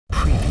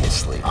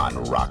nicely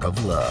on Rock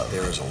of Love.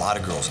 There's a lot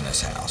of girls in this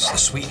house. The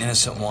sweet and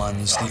innocent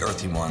ones, the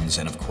earthy ones,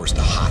 and of course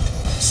the hot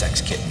sex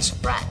kittens.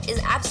 Brett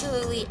is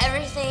absolutely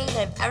everything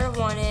that I've ever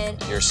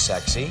wanted. You're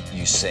sexy,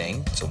 you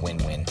sing, it's a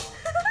win-win.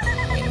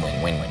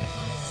 Win-win-win-win.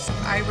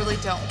 I really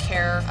don't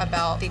care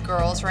about the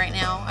girls right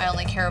now. I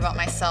only care about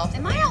myself.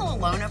 Am I all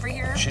alone over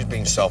here? She's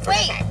being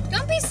selfish. Wait,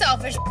 don't be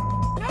selfish.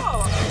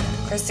 No.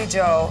 Christy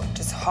Joe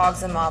just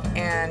hogs him up,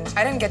 and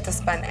I didn't get to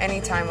spend any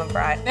time with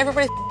Brett.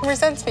 Everybody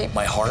resents me.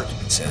 My heart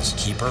says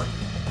keep her,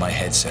 my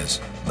head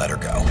says let her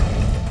go.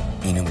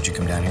 Ina, would you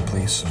come down here,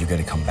 please? You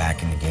gotta come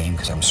back in the game,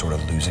 because I'm sort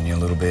of losing you a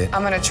little bit.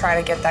 I'm gonna try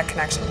to get that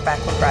connection back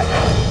with Brett.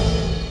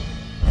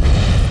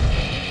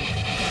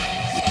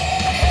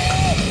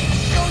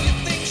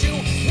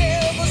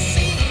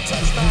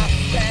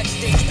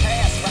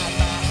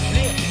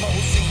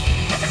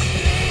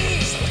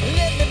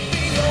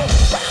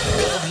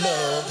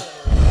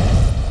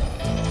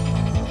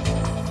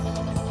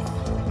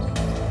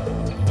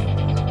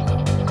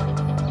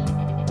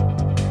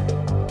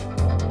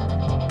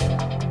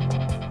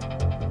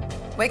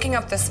 Waking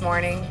up this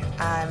morning,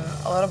 I'm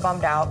a little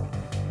bummed out,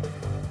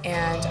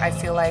 and I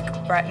feel like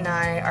Brett and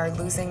I are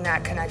losing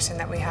that connection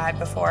that we had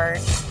before.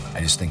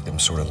 I just think I'm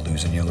sort of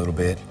losing you a little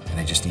bit, and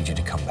I just need you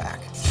to come back.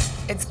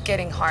 It's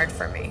getting hard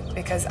for me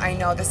because I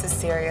know this is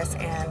serious,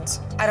 and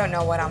I don't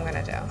know what I'm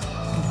gonna do.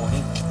 Good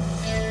morning.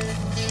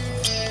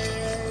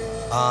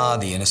 Ah,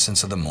 the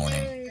innocence of the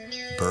morning.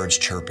 Birds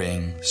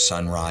chirping,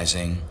 sun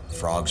rising,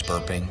 frogs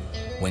burping,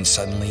 when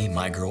suddenly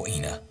my girl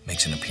Ina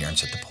makes an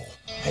appearance at the pool.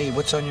 Hey,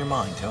 what's on your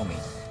mind? Tell me.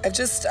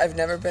 I've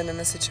never been in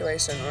a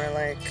situation where,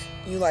 like,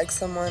 you like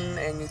someone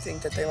and you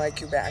think that they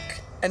like you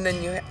back, and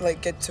then you,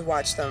 like, get to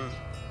watch them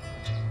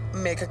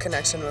make a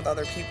connection with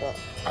other people.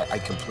 I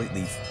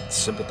completely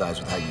sympathize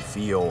with how you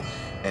feel,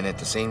 and at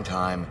the same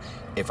time,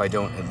 if I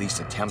don't at least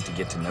attempt to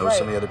get to know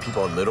some of the other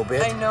people a little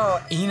bit. I know.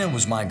 Ina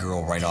was my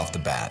girl right off the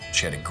bat.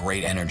 She had a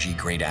great energy,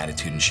 great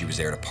attitude, and she was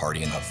there to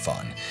party and have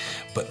fun.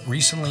 But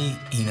recently,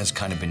 Ina's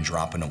kind of been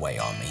dropping away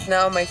on me.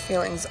 Now my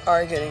feelings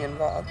are getting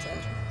involved.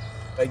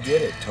 I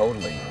get it,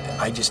 totally.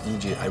 I just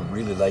need you, I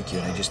really like you,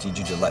 and I just need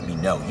you to let me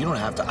know. You don't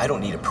have to, I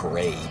don't need a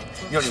parade.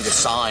 You don't need a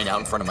sign out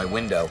in front of my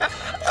window.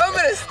 I'm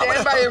gonna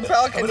stand by your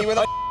balcony with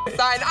a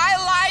sign. I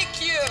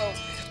like you,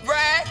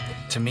 Brett.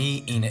 To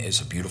me, Ina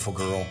is a beautiful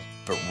girl,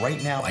 but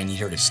right now I need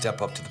her to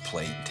step up to the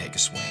plate and take a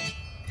swing.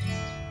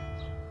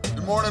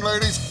 Good morning,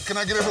 ladies. Can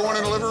I get everyone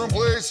in the living room,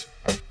 please?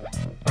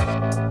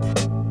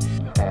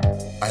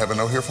 I have a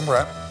note here from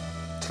Brett.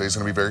 Today's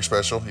gonna be very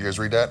special. You guys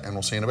read that, and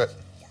we'll see you in a bit.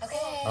 Okay.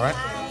 All right?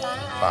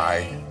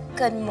 Bye.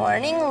 Good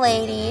morning,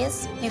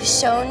 ladies. You've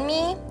shown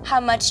me how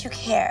much you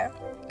care,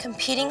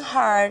 competing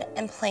hard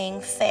and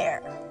playing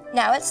fair.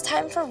 Now it's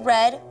time for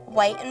red,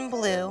 white, and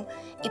blue,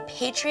 a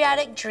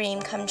patriotic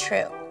dream come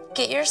true.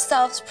 Get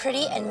yourselves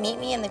pretty and meet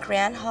me in the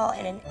Grand Hall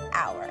in an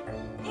hour.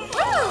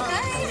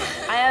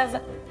 I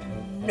have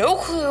no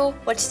clue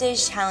what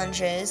today's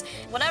challenge is.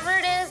 Whatever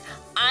it is,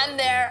 I'm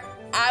there.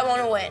 I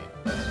want to win.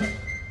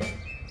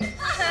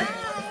 Hi.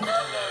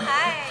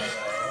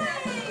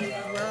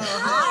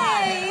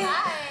 Hi.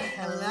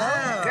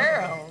 Hello.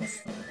 Girls.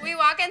 We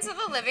walk into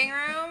the living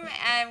room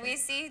and we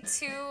see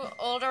two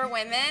older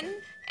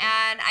women,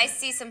 and I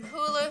see some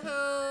hula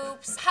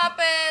hoops,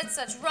 puppets,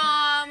 a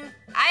drum.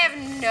 I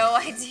have no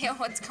idea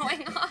what's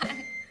going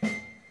on.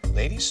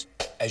 Ladies,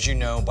 as you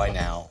know by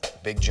now,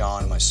 Big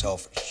John and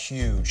myself,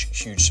 huge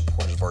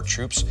supporters of our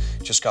troops.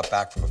 Just got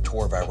back from a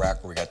tour of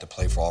Iraq where we got to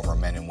play for all of our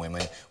men and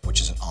women,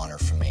 which is an honor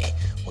for me.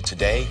 Well,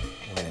 today,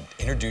 we're gonna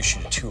introduce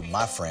you to two of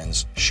my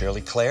friends,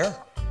 Shirley Claire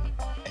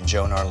and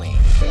Joan Arlene.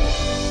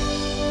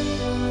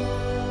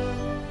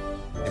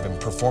 They've been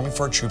performing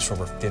for our troops for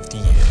over 50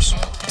 years.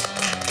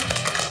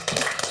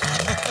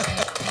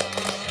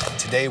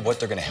 Today, what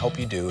they're gonna help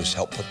you do is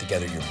help put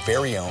together your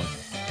very own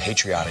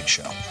patriotic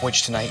show,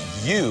 which tonight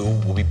you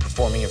will be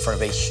performing in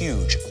front of a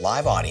huge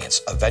live audience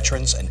of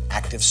veterans and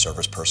active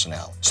service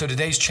personnel. So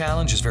today's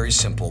challenge is very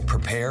simple.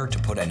 Prepare to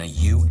put in a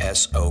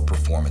USO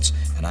performance,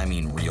 and I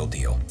mean real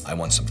deal. I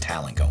want some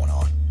talent going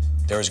on.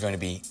 There's going to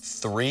be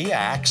 3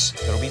 acts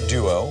that'll be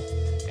duo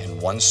and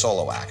 1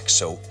 solo act.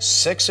 So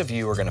 6 of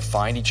you are going to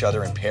find each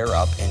other and pair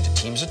up into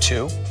teams of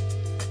 2,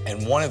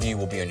 and 1 of you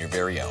will be on your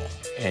very own.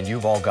 And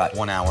you've all got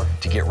 1 hour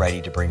to get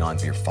ready to bring on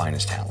your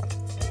finest talent.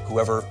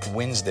 Whoever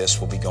wins this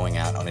will be going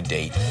out on a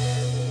date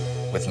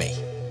with me.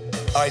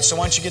 All right, so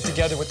why don't you get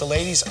together with the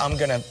ladies? I'm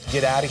gonna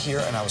get out of here,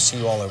 and I will see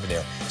you all over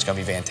there. It's gonna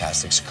be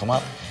fantastic. So come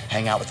up,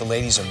 hang out with the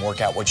ladies, and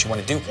work out what you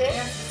want to do.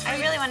 I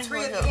really want to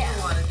hula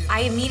hoop.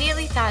 I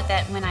immediately thought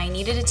that when I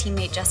needed a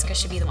teammate, Jessica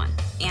should be the one.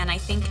 And I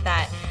think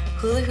that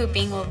hula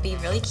hooping will be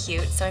really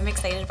cute, so I'm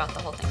excited about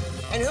the whole thing.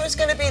 And who's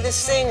going to be the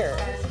singer?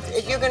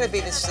 You're going to be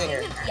the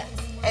singer. Yes.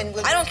 And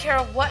I don't care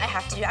what I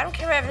have to do. I don't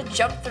care if I have to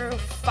jump through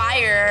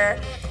fire.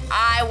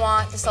 I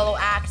want the solo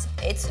act.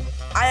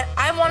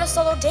 I want a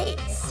solo date.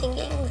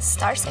 Singing the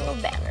Star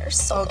Spangled Banner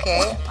solo.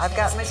 Okay, I've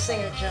got my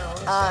singer, Joan.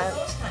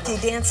 Do you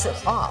dance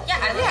at all? Yeah,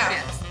 I love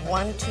dance.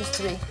 1, 2,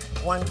 3.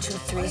 1, 2,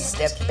 3.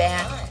 Step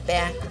back,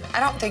 back.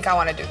 I don't think I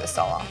want to do the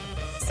solo.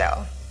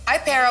 So I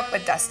pair up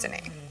with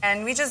Destiny,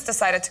 and we just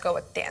decided to go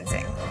with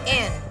dancing.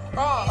 In,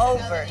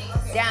 over,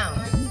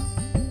 down.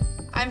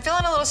 I'm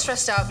feeling a little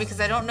stressed out because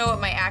I don't know what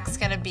my act's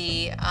gonna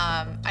be.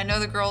 I know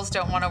the girls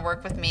don't want to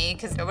work with me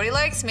because nobody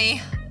likes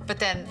me. But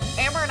then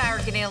Amber and I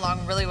are getting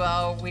along really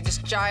well. We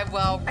just jive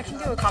well. I can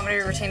do a comedy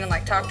routine and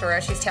like talk to her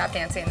as she's tap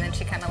dancing, and then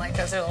she kind of like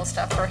does her little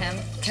stuff for him.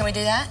 Can we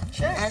do that?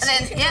 Sure. And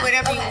then do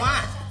whatever you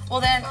want. Well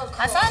then,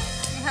 high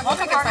five. We'll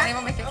make it funny.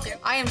 We'll make it cute.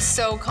 I am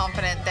so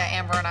confident that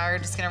Amber and I are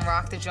just gonna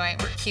rock the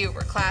joint. We're cute,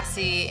 we're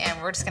classy, and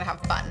we're just gonna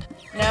have fun.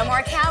 No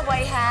more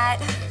cowboy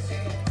hat.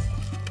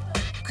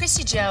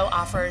 Christy Jo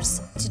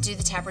offers to do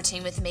the tap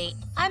routine with me.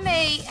 I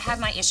may have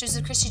my issues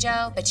with Christy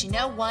Jo, but you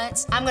know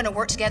what? I'm gonna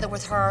work together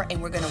with her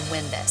and we're gonna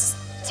win this.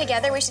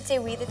 Together, we should say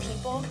 "We the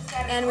People,"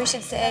 and we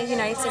should say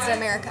 "United States of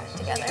America"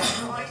 together.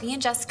 Me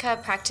and Jessica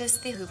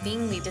practiced the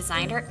hooping, we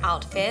designed our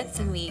outfits,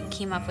 and we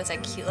came up with a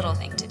cute little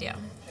thing to do.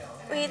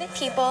 We the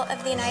people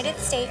of the United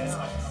States,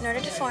 in order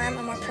to form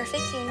a more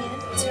perfect union.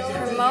 To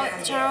promote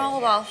general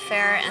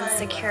welfare and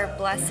secure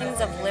blessings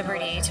of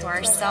liberty to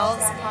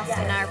ourselves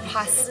and our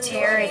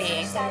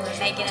posterity.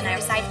 Megan and I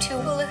recite 2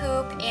 hula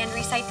hoop and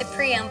recite the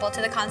preamble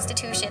to the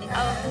Constitution.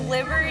 Of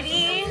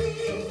liberty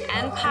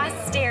and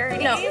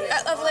posterity? No,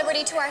 of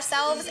liberty to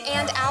ourselves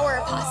and our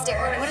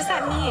posterity. What does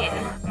that mean?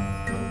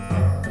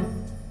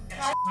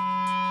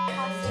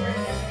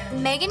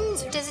 Megan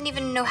doesn't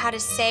even know how to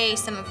say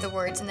some of the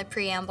words in the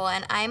preamble,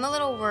 and I'm a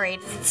little worried.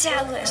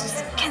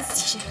 Established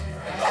Constitution.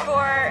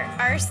 For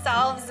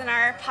ourselves and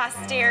our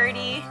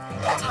posterity.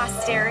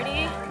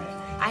 Posterity?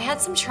 I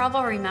had some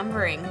trouble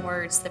remembering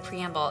words, the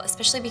preamble,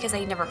 especially because I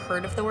had never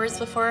heard of the words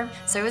before.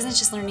 So I wasn't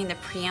just learning the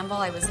preamble,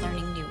 I was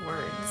learning new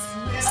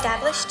words.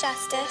 Establish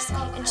justice,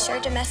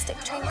 ensure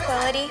domestic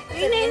tranquility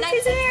for the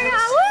United States.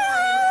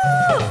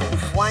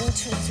 1, 2,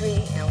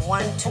 3, and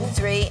 1, 2,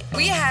 3.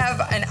 We have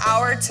an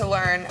hour to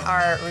learn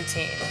our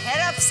routine. Head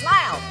up,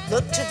 smile.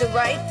 Look to the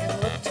right and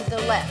look to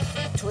the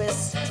left.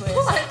 Twist, twist.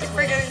 What?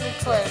 Forgetting the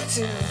twist.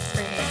 2,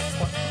 3,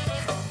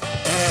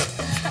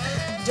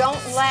 4.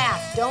 Don't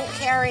laugh. Don't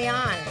carry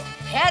on.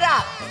 Head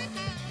up.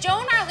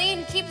 Joan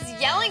Arlene keeps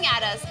yelling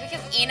at us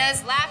because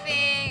Ina's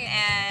laughing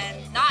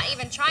and not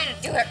even trying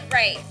to do it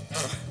right.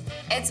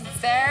 It's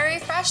very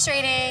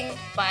frustrating,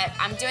 but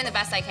I'm doing the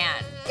best I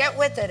can. Get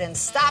with it and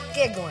stop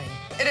giggling.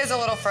 It is a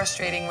little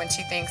frustrating when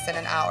she thinks in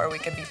an hour we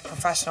could be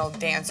professional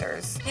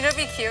dancers. You know what'd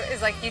be cute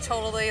is like you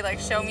totally like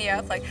show me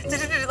up like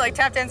like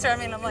tap dancer. I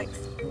mean, I'm like.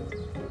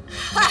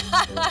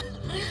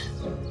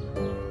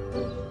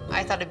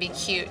 I thought it'd be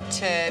cute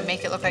to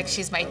make it look like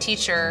she's my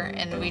teacher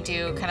and we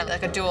do kind of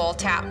like a dual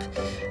tap,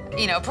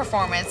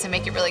 performance and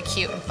make it really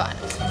cute and fun.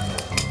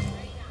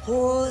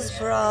 Whose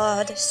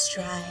broad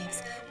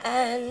stripes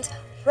and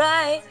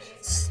bright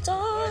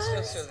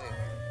stars.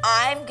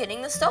 I'm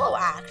getting the solo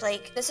act.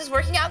 Like, this is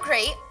working out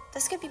great.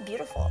 This could be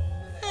beautiful.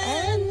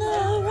 And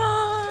the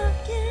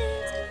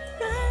rocket's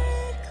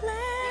red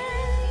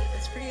glare.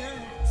 That's pretty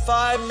high.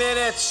 5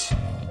 minutes.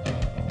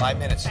 5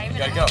 minutes. You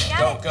gotta go.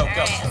 Go.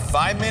 Right.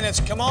 5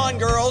 minutes. Come on,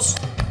 girls.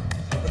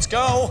 Let's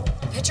go.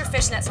 Put your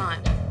fishnets on.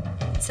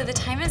 So the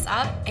time is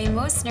up. I'm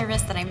most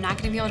nervous that I'm not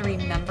going to be able to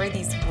remember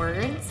these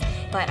words,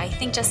 but I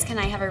think Jessica and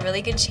I have a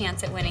really good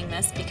chance at winning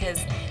this because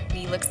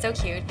we look so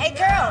cute. Hey,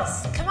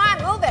 girls, come on,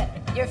 move it.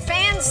 Your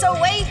fans so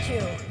way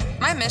cute.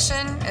 My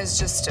mission is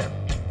just to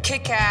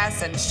kick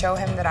ass and show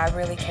him that I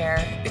really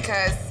care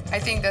because I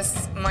think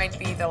this might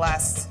be the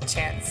last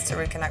chance to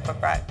reconnect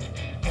with Brett,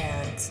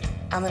 and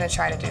I'm gonna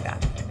try to do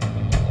that.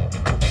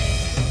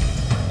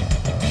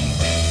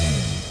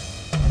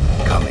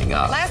 Coming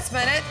up. Last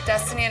minute,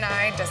 Destiny and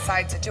I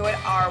decide to do it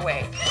our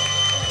way.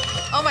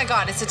 Oh my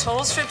God, it's a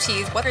total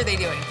striptease. What are they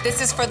doing? This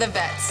is for the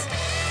vets.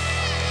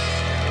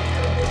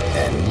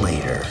 And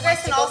later. You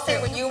guys can all say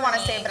what you want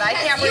to say, but I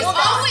can't respond.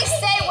 You always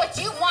say what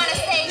you want to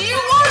say. Do you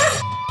want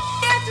to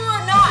after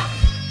or not?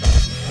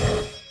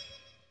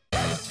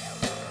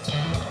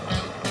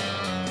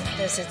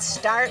 Does it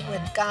start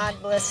with God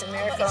Bless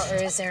America, or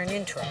is there an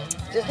intro?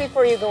 Just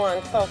before you go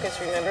on, focus,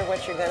 remember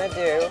what you're gonna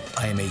do.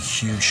 I am a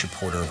huge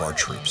supporter of our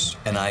troops,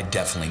 and I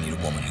definitely need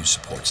a woman who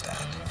supports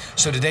that.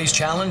 So today's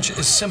challenge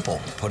is simple.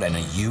 Put in a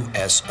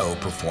USO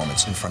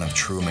performance in front of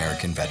true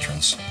American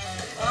veterans.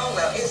 Oh,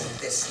 well, isn't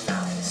this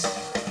nice?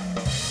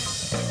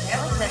 I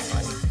like this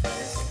one.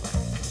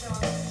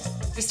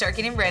 We start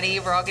getting ready,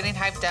 we're all getting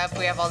hyped up,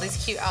 we have all these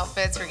cute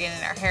outfits, we're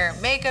getting our hair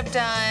and makeup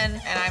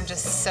done, and I'm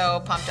just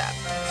so pumped up.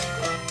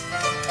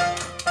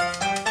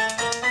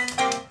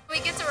 We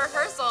get to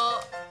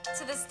rehearsal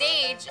to the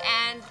stage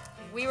and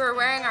we were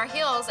wearing our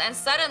heels and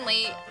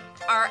suddenly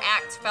our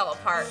act fell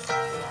apart.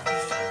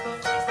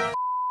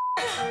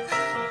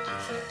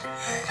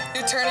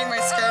 You're turning my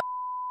skirt.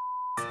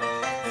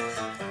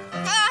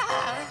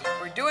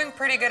 We're doing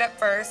pretty good at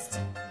first.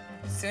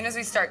 As soon as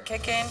we start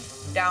kicking,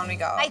 down we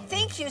go. I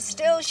think you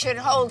still should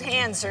hold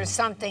hands or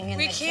something in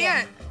We the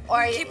can't.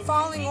 Or we keep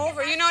falling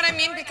over. You know what I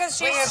mean? Because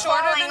she's well, you're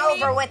shorter falling than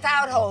me. over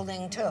without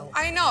holding too.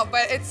 I know,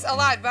 but it's a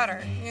lot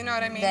better. You know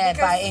what I mean?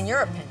 In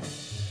your opinion.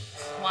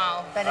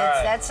 Wow. But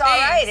that's all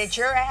right. It's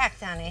your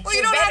act, honey. Well,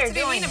 you don't have to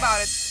be mean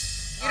about it.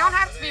 You don't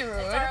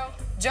pretty rude.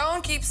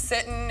 Joan keeps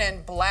sitting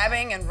and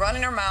blabbing and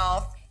running her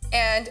mouth,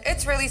 and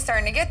it's really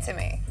starting to get to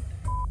me.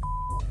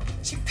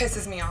 She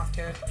pisses me off,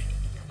 dude.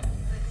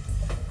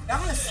 I'm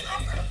gonna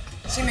slap her.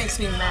 She makes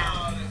me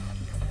mad.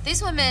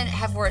 These women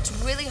have worked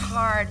really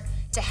hard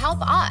to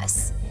help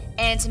us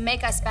and to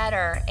make us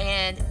better,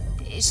 and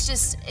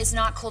it's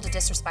not cool to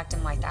disrespect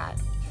them like that.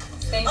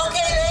 Okay,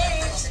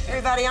 ladies,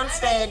 everybody on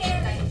stage.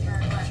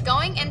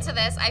 Going into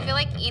this, I feel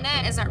like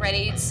Ina isn't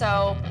ready,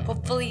 so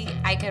hopefully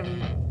I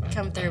can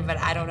come through, but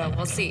I don't know.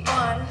 We'll see.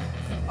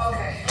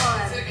 Okay.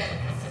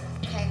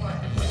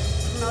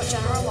 Promote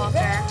general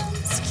welfare,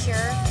 secure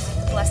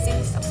the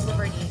blessings of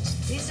liberty.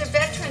 These are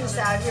veterans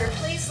out here.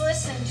 Please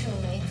listen to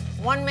me.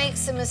 One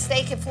makes a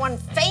mistake if one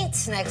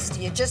faints next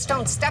to you. Just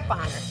don't step on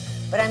her.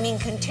 But I mean,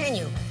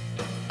 continue.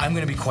 I'm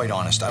going to be quite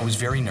honest. I was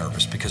very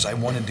nervous because I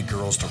wanted the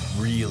girls to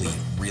really,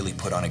 really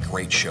put on a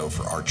great show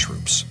for our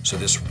troops. So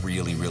this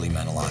really, really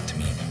meant a lot to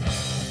me.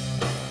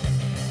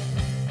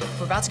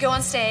 We're about to go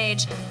on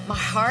stage. My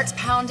heart's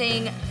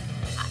pounding.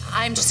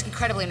 I'm just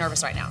incredibly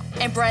nervous right now.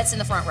 And Brett's in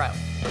the front row.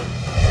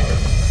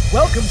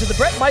 Welcome to the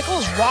Bret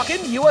Michaels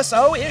Rockin'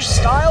 USO-ish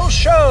style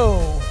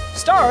show,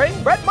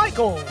 starring Bret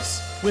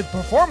Michaels, with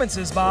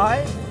performances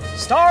by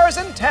Stars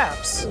and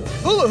Taps,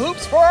 Hula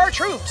Hoops for Our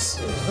Troops,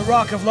 The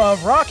Rock of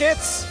Love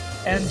Rockets,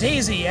 and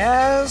Daisy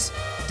as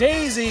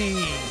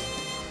Daisy.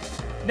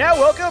 Now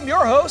welcome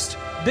your host,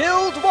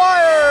 Bill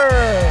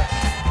Dwyer.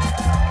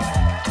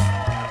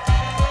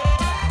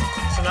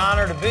 It's an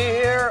honor to be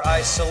here.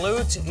 I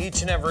salute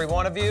each and every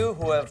one of you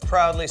who have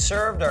proudly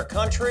served our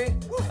country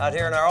out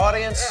here in our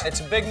audience. It's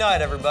a big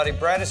night, everybody.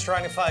 Bret is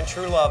trying to find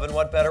true love, and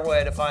what better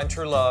way to find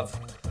true love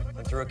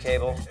than through a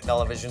cable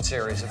television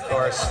series, of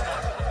course.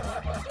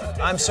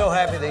 I'm so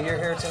happy that you're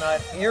here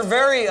tonight. You're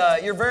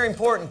very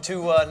important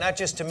to not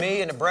just to me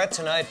and to Bret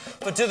tonight,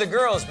 but to the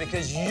girls,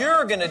 because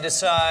you're going to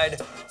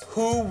decide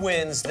who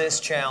wins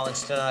this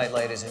challenge tonight,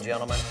 ladies and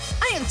gentlemen.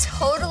 I am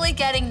totally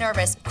getting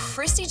nervous.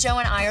 Christy, Joe,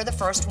 and I are the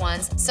first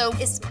ones, so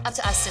it's up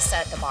to us to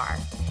set the bar.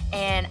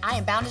 And I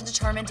am bound and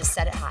determined to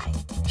set it high.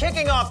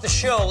 Kicking off the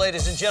show,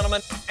 ladies and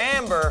gentlemen,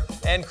 Amber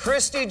and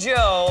Christy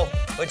Joe,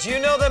 but you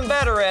know them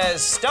better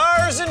as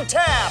Stars and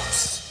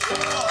Taps.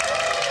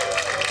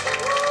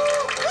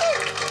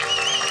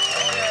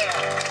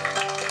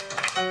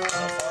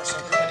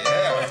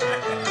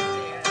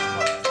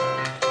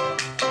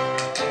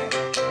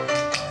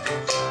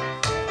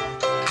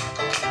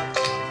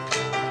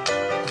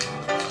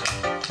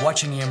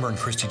 Watching Amber and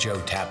Christy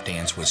Joe tap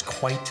dance was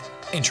quite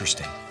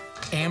interesting.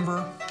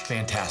 Amber,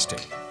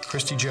 fantastic.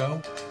 Christy Joe,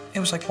 it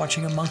was like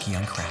watching a monkey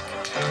on crack.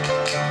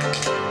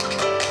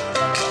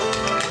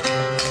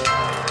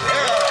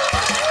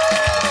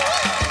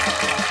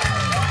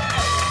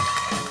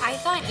 I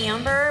thought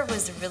Amber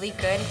was really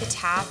good at the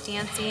tap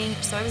dancing,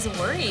 so I was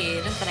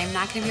worried that I'm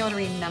not going to be able to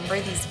remember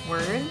these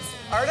words.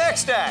 Our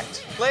next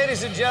act,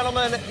 ladies and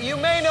gentlemen, you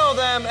may know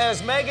them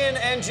as Megan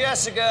and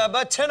Jessica,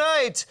 but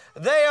tonight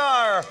they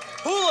are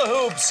hula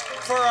hoops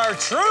for our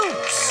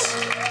troops.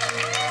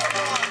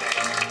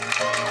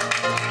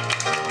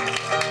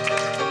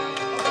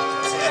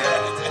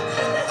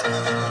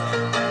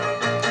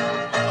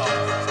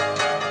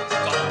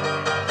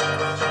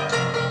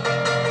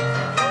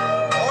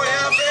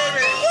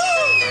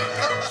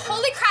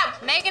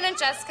 Megan and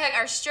Jessica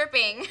are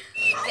stripping.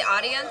 The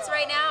audience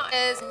right now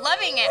is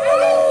loving it.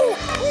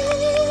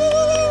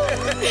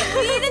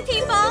 We, the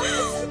people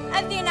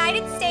of the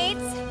United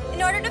States,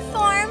 in order to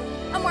form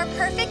a more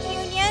perfect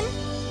union,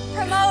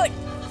 promote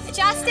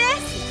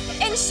justice,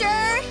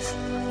 ensure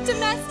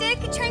domestic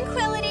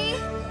tranquility,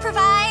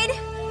 provide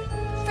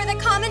for the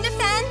common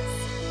defense,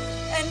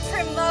 and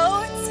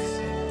promote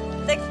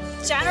the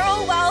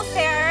general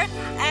welfare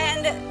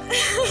and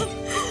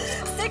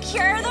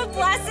secure the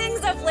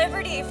blessings of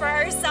liberty for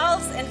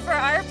ourselves and for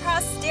our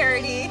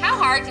posterity. How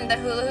hard can the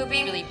hula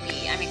hooping really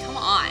be? I mean, come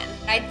on.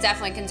 I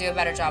definitely can do a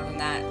better job than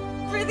that.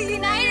 For the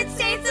United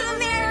States of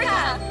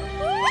America.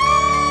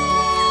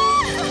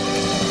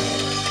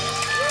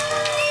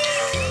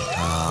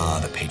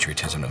 The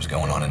patriotism that was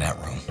going on in that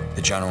room.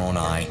 The General and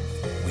I,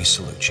 we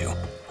salute you.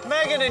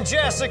 Megan and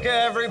Jessica,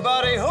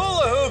 everybody.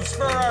 Hula hoops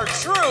for our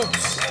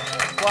troops.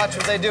 Watch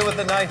what they do with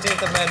the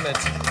 19th Amendment.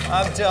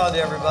 I'm telling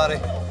you, everybody.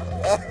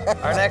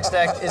 Our next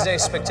act is a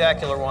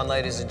spectacular one,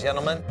 ladies and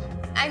gentlemen.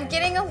 I'm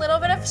getting a little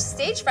bit of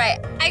stage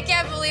fright. I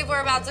can't believe we're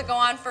about to go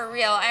on for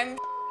real. I'm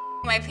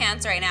my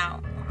pants right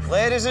now.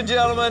 Ladies and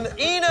gentlemen,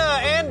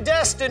 Ina and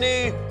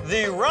Destiny,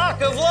 the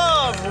Rock of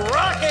Love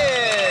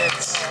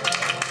Rockets.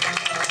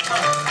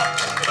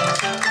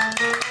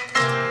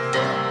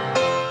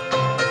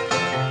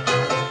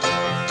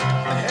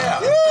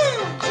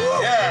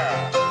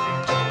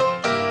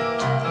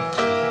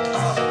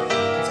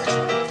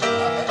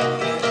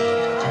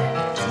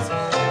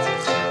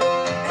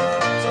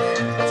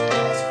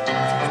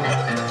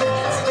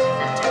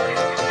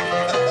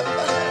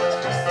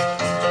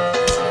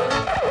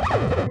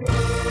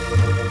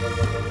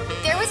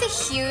 There was a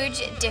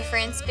huge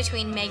difference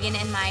between Megan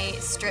and my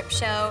strip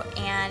show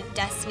and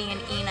Destiny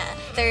and Ina.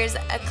 There's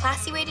a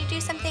classy way to do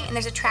something and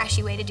there's a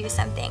trashy way to do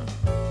something.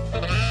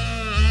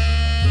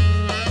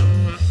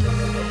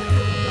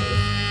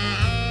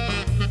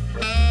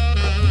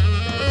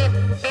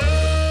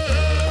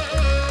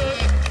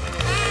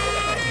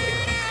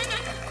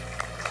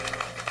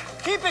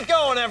 Keep it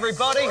going,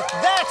 everybody.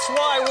 That's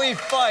why we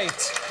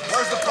fight.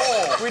 Where's the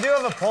pole? We do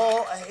have a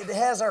pole. It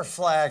has our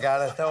flag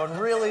on it, though, and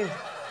really,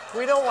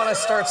 we don't want to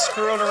start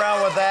screwing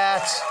around with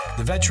that.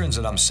 The veterans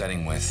that I'm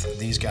setting with,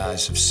 these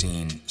guys have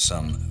seen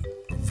some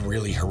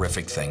really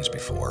horrific things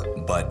before,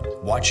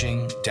 but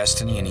watching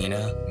Destiny and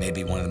Ina may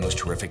be one of the most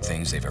horrific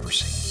things they've ever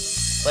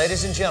seen.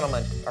 Ladies and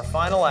gentlemen, our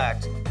final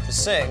act to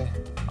sing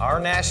our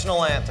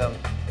national anthem.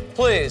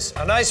 Please,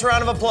 a nice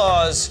round of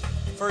applause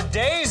for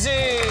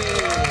Daisy.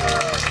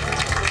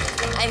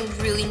 I'm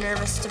really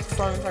nervous to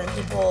perform in front of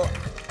people.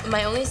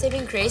 My only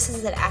saving grace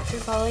is that after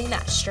following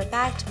that strip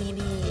act,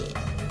 maybe,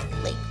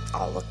 like,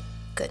 I'll look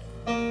good.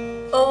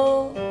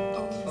 Oh,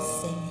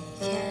 say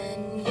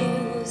can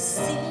you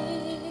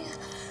see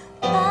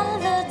by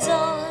the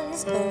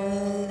dawn's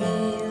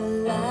early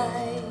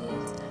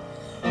light,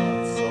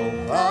 so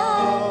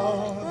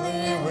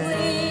proudly we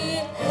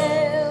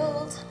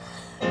hailed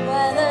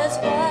by the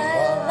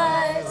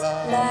twilight's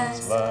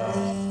last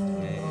gleam.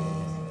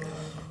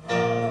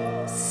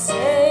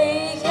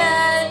 Say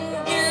can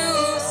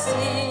you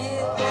see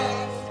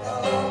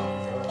the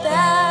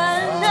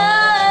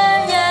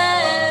banner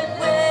yet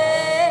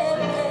wave?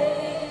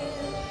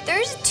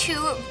 There's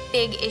two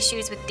big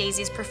issues with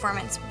Daisy's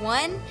performance.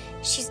 One,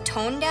 she's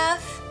tone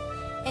deaf,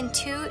 and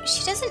two,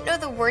 she doesn't know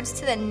the words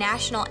to the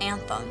national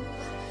anthem.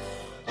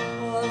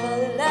 For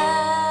the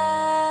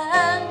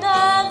land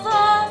of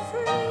the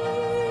free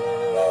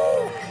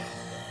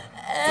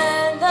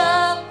and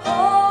the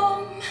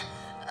home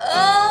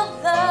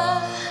of the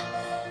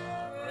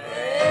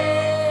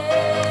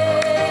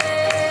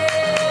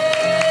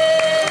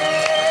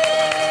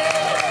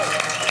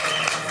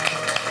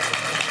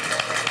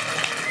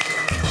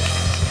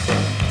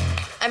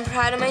I'm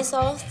proud of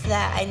myself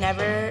that I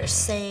never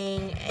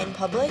sang in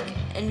public,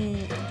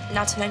 and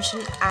not to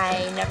mention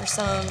I never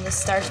sung the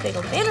Star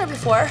Spangled Banner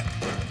before.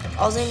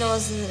 All I know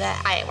is that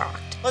I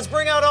rocked. Let's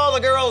bring out all the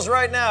girls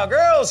right now.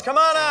 Girls, come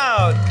on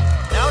out.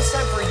 Now it's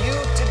time for you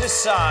to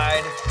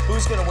decide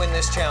who's gonna win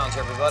this challenge,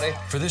 everybody.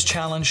 For this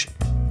challenge,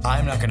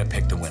 I'm not gonna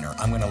pick the winner.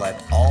 I'm gonna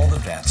let all the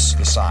vets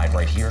decide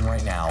right here and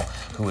right now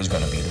who is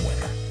gonna be the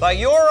winner. By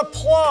your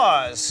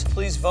applause,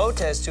 please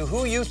vote as to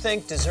who you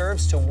think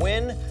deserves to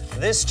win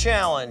this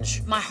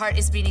challenge. My heart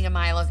is beating a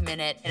mile a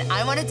minute, and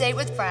I'm on a date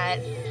with Brett,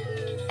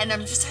 and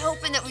I'm just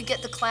hoping that we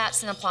get the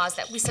claps and applause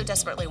that we so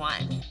desperately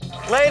want.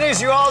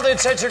 Ladies, you all did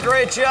such a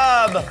great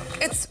job.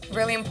 It's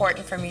really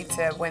important for me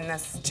to win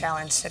this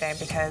challenge today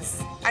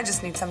because I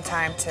just need some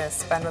time to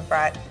spend with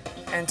Brett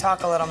and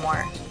talk a little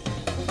more.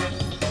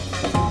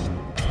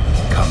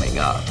 Coming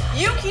up.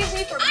 You accuse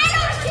me for. I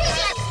don't accuse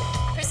you!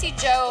 Chrissy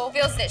Jo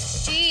feels that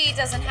she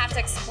doesn't have to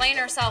explain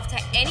herself to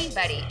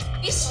anybody.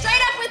 Be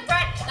straight up with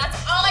Brett. That's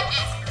all I'm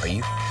asking. Are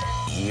you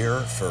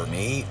here for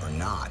me or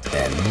not?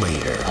 Then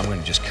later. I'm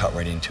gonna just cut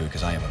right into it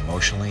because I am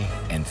emotionally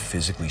and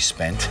physically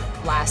spent.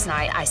 Last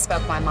night, I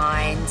spoke my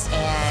mind,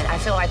 and I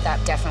feel like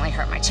that definitely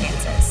hurt my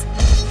chances.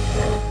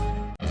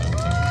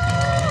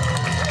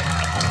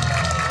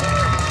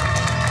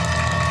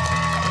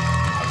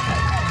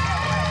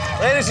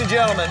 Ladies and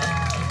gentlemen,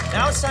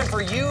 now it's time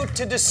for you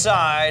to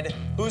decide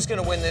who's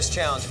gonna win this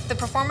challenge. The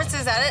performance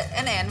is at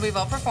an end. We've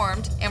all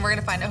performed, and we're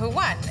gonna find out who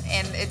won.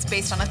 And it's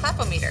based on a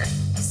clap-o-meter.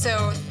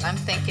 So I'm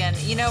thinking,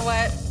 you know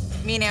what?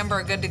 Me and Amber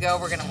are good to go.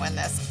 We're gonna win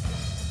this.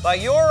 By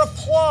your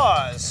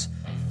applause,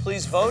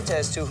 please vote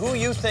as to who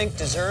you think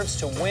deserves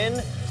to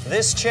win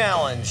this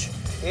challenge.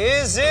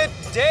 Is it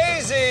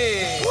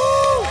Daisy?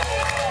 Woo!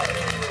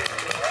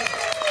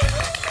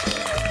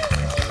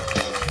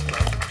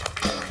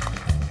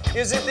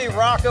 Is it the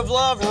Rock of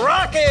Love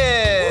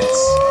Rockets?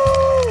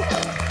 Woo!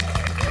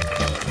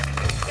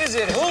 Is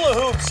it hula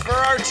hoops for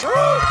our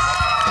troops?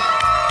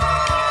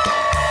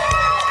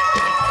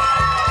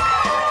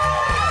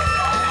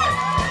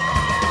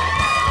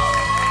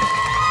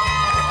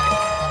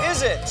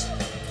 Is it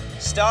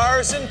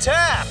Stars and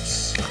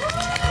Taps?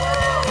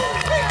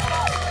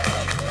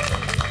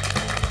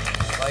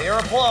 By your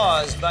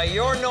applause, by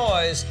your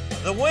noise,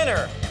 the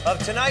winner of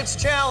tonight's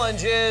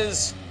challenge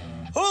is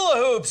hula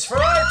hoops for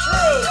our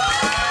troops.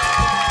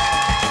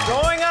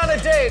 Going on a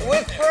date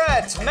with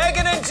Brett,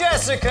 Megan, and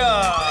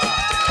Jessica.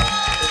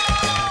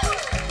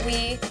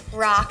 We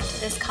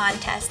rocked this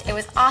contest. It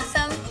was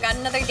awesome. Got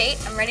another date.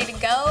 I'm ready to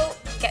go.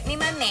 Get me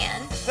my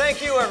man.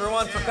 Thank you,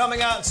 everyone, for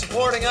coming out and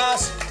supporting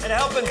us and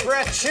helping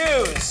Brett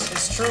choose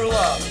his true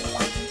love.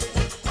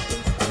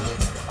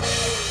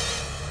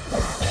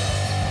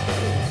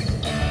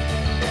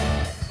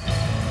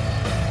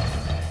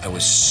 I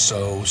was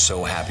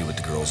so happy with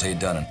the girls. They had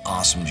done an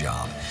awesome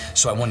job.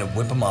 So I wanted to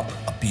whip them up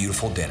a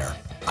beautiful dinner.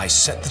 I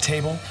set the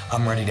table.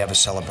 I'm ready to have a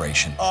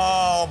celebration.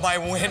 Oh, my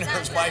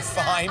winners, my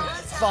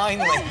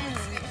finally.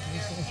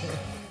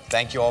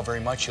 Thank you all very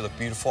much. You look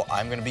beautiful.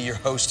 I'm going to be your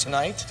host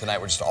tonight.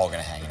 Tonight, we're just all going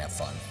to hang and have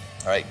fun.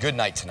 All right, good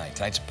night tonight.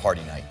 Tonight's a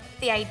party night.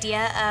 The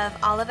idea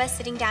of all of us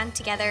sitting down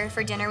together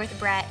for dinner with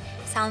Brett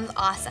sounds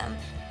awesome.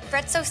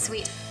 Brett's so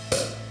sweet.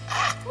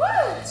 Woo!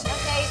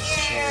 Okay,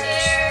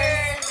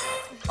 cheers.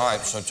 All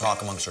right, so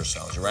talk amongst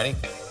ourselves. You ready?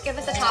 Give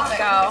us a topic.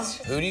 Go.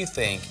 Who do you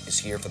think is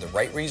here for the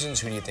right reasons?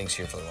 Who do you think is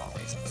here for the wrong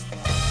reasons?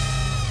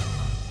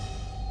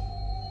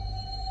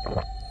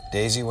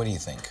 Daisy, what do you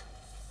think?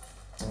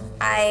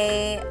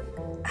 I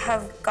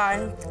have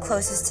gotten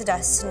closest to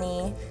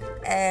Destiny,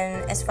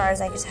 and as far as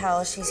I can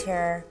tell, she's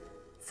here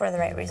for the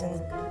right reason.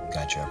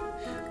 Gotcha.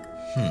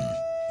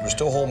 We're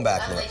still holding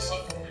back a little.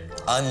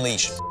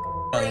 Unleash.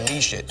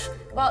 Unleash it.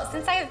 Well,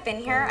 since I've been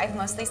here, I've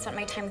mostly spent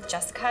my time with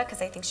Jessica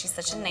because I think she's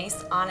such a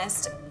nice,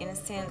 honest,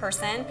 innocent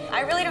person.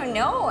 I really don't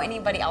know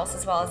anybody else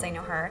as well as I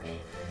know her,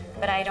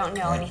 but I don't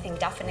know anything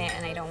definite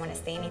and I don't want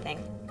to say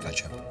anything.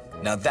 Gotcha.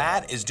 Now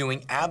that is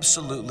doing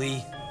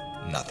absolutely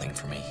nothing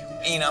for me.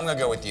 Ian, I'm gonna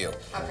go with you.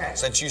 Okay.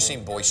 Since you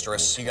seem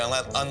boisterous, you gonna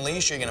let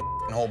unleash or you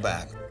gonna hold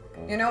back?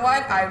 You know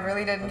what? I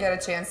really didn't get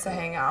a chance to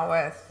hang out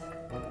with,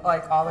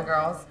 like, all the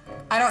girls.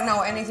 I don't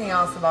know anything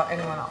else about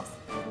anyone else.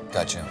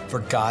 Gotcha. For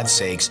God's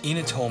sakes,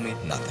 Ina told me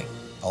nothing.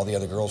 All the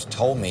other girls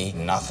told me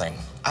nothing.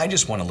 I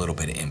just want a little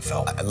bit of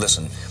info.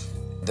 Listen,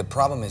 the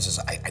problem is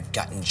I've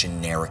gotten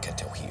Generica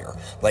till here.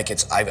 Like,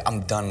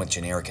 I'm done with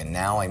Generica.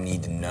 Now I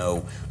need to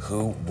know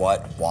who,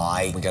 what,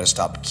 why. We gotta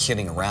stop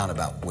kidding around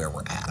about where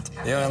we're at.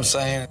 You know what I'm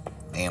saying,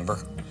 Amber?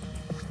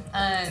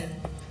 Oh,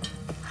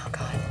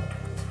 God.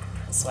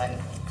 I'm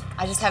sweating.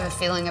 I just have a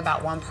feeling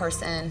about one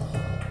person.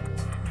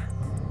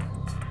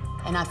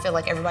 And I feel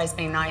like everybody's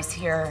being nice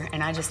here,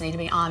 and I just need to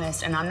be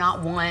honest. And I'm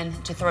not one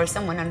to throw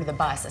someone under the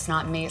bus. It's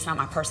not me, it's not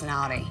my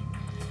personality.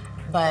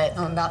 But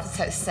I'm about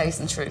to say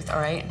some truth,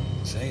 all right?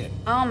 Say it.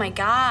 Oh my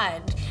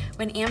God.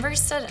 When Amber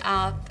stood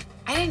up,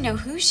 I didn't know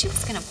who she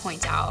was gonna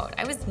point out.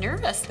 I was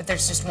nervous. But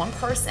there's just one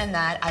person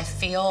that I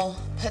feel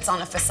puts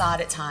on a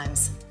facade at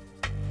times.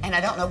 And I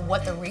don't know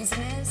what the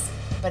reason is,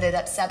 but it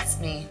upsets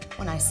me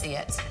when I see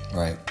it.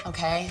 Right.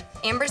 Okay?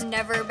 Amber's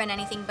never been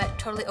anything but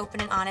totally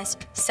open and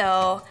honest,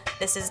 so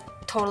this is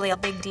totally a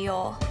big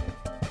deal.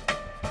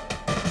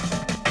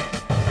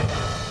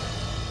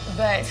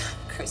 But,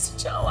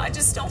 Christy Joe, I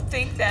just don't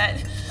think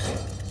that.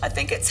 I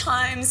think at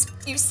times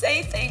you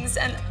say things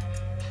and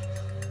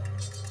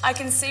I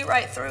can see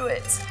right through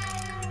it.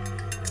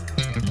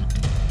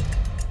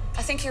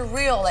 I think you're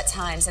real at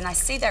times, and I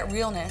see that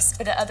realness,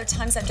 but at other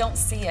times I don't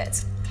see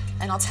it.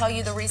 And I'll tell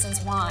you the reasons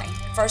why.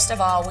 First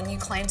of all, when you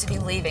claimed to be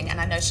leaving,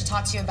 and I know she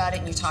talked to you about it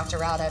and you talked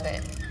her out of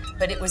it,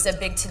 but it was a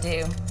big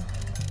to-do.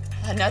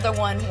 Another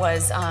one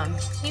was,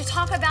 you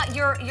talk about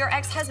your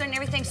ex-husband and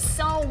everything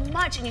so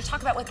much, and you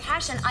talk about it with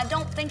passion. I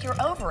don't think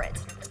you're over it.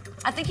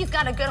 I think you've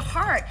got a good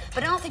heart,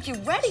 but I don't think you're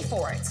ready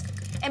for it.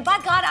 And by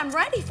God, I'm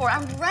ready for it.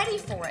 I'm ready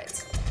for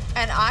it.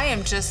 And I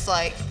am just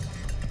like,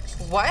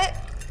 what?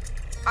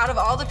 Out of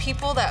all the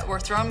people that were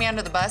throwing me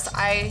under the bus,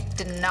 I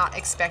did not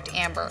expect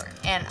Amber,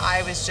 and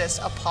I was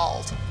just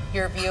appalled.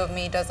 Your view of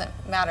me doesn't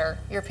matter.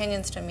 Your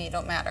opinions to me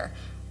don't matter.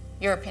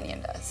 Your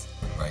opinion does.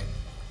 Right.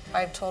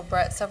 I've told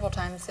Brett several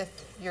times, if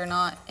you're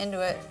not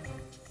into it,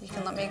 you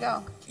can let me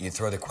go. You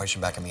throw the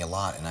question back at me a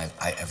lot, and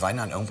have I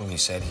not openly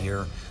said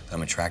here that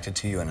I'm attracted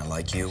to you and I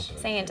like you?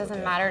 Saying it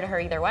doesn't matter to her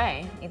either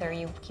way. Either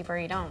you keep her or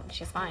you don't.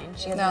 She's fine.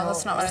 She has No,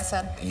 that's not what I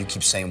said. You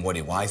keep saying, what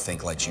do I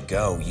think lets you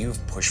go?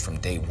 You've pushed from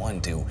day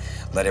one to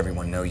let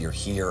everyone know you're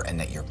here and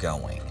that you're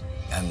going.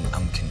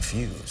 I'm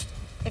confused.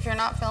 If you're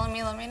not feeling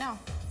me, let me know.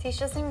 See, she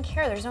doesn't even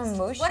care. There's no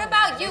emotion. What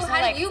about you? There's no,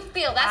 How like, do you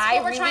feel? That's I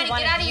what we're really trying to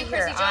wanna get out of be you,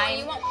 here. Chrissy Joe, and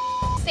you won't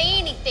say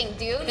anything,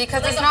 dude.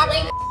 Because Like it's a not,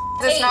 blank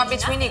it's not page,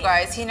 between you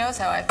guys. He knows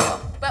how I feel.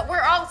 But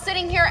we're all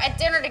sitting here at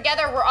dinner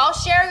together. We're all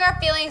sharing our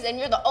feelings, and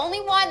you're the only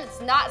one that's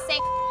not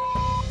saying.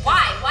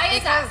 Why? Why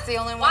is that? Because the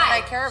only one Why?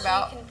 I care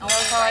about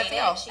knows how I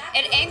feel.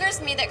 It angers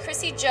me that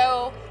Chrissy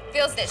Joe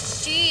feels that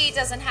she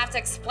doesn't have to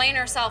explain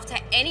herself to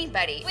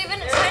anybody. We've been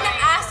trying to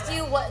ask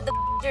you what the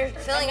you're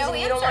feeling, no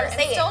and you don't want to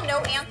say it. Still no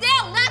answer.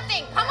 Still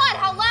nothing. Come on,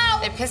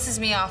 hello. It pisses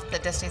me off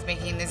that Destiny's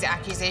making these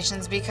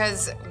accusations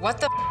because what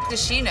the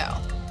does she know?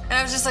 And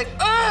I was just like,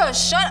 ugh,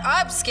 shut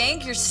up,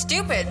 skank, you're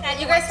stupid.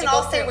 You guys can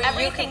all say what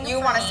you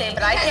want to say,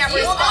 but I can't You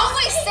respond.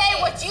 always say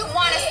what you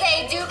want to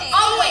say, dude.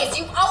 Always.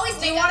 You always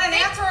Do you want an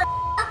answer?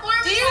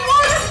 Do you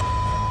want an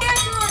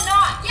answer or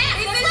not?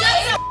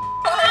 Yes.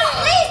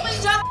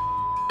 Please, shut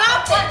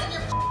up.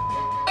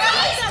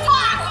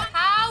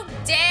 How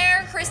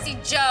dare Chrissy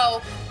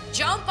Joe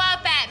jump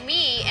up at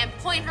me and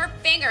point her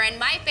finger in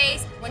my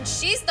face when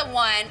she's the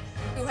one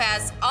who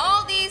has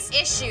all these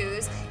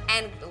issues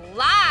and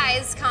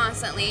lies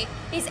constantly.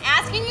 He's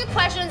asking you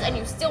questions and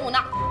you still will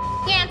not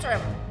answer him.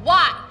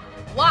 Why?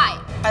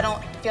 Why? I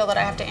don't feel that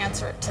I have to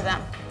answer it to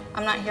them.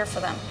 I'm not here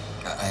for them.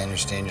 I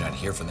understand you're not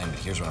here for them, but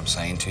here's what I'm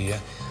saying to you.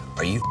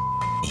 Are you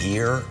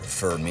here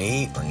for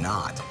me or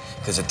not?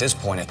 Because at this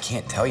point, I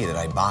can't tell you that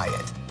I buy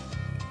it.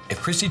 If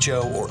Christy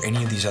Joe or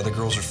any of these other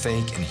girls are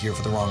fake and here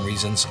for the wrong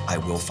reasons, I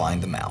will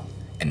find them out,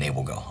 and they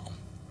will go home.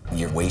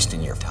 You're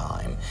wasting your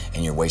time,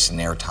 and you're wasting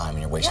their time,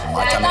 and you're wasting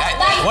my time.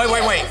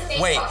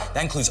 Wait.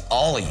 That includes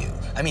all of you.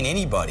 I mean,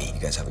 anybody. You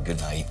guys have a good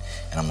night,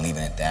 and I'm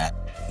leaving it at that.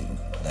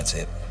 That's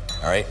it.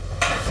 All right?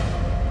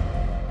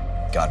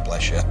 God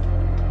bless you.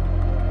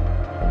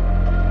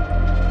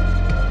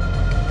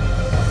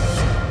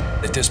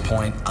 At this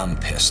point, I'm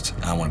pissed.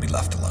 I want to be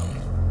left alone.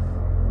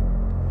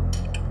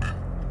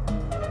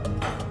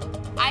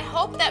 I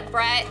hope that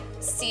Brett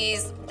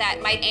sees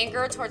that my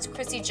anger towards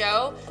Chrissy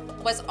Joe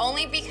was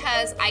only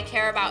because I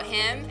care about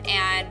him,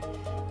 and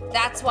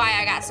that's why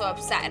I got so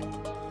upset.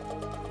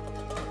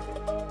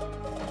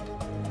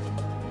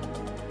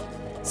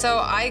 So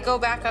I go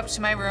back up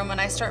to my room and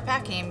I start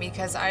packing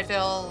because I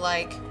feel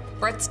like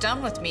Brett's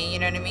done with me, you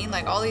know what I mean?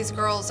 Like, all these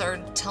girls are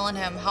telling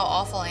him how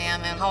awful I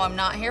am and how I'm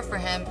not here for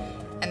him,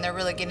 and they're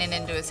really getting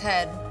into his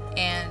head,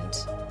 and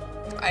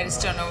I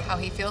just don't know how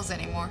he feels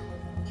anymore.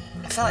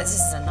 I feel like this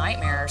is a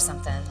nightmare or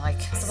something. Like,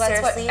 so that's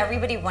Seriously? what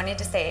everybody wanted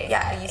to say.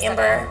 Yeah, But you said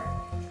Amber.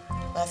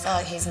 But I feel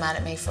like he's mad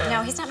at me for...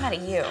 No, he's not mad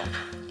at you.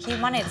 He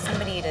wanted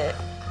somebody to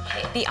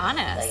be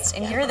honest,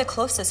 and you're the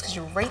closest because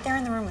you're right there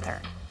in the room with her.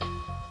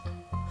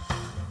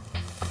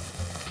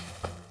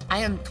 I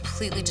am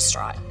completely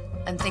distraught.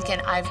 I'm thinking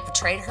I've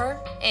betrayed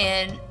her,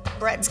 and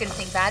Brett's gonna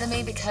think bad of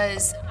me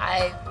because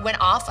I went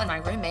off on my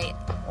roommate.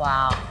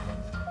 Wow.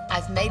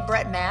 I've made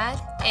Brett mad,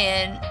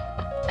 and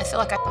I feel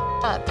like I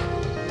up.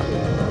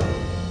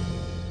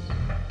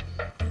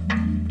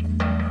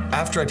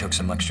 After I took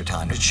some extra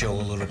time to chill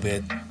a little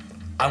bit,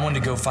 I wanted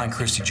to go find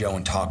Christy Joe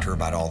and talk to her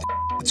about all the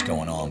that's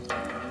going on.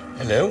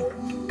 Hello?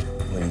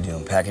 What are you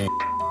doing, packing your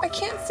I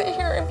can't sit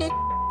here and be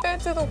fed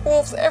to the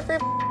wolves every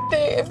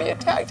day and be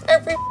attacked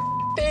every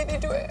day. They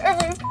do it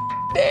every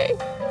day.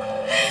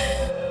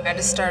 I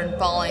just started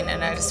bawling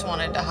and I just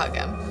wanted to hug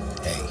him.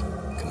 Hey,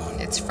 come on.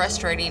 It's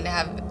frustrating to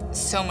have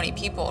so many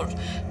people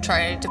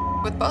try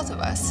to with both of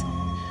us.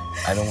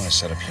 I don't want to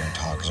sit up here and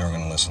talk because they're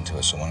going to listen to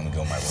us, so why don't we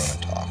go in my room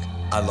and talk?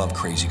 I love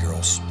crazy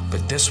girls,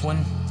 but this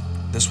one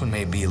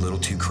may be a little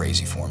too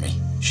crazy for me.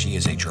 She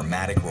is a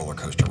dramatic roller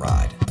coaster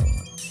ride.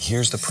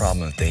 Here's the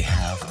problem that they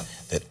have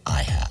that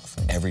I have.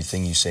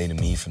 Everything you say to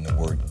me from the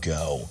word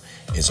go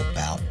is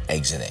about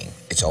exiting.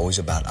 It's always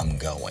about I'm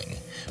going.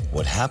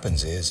 What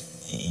happens is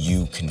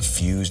you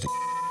confuse the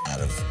out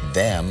of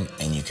them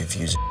and you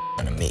confuse the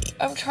out of me.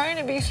 I'm trying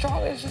to be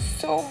strong, it's just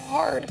so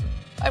hard.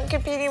 I'm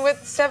competing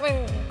with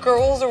 7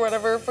 girls or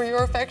whatever for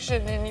your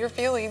affection and your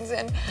feelings,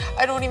 and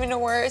I don't even know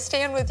where I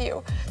stand with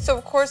you. So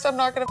of course I'm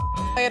not gonna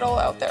lay it all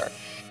out there.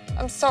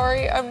 I'm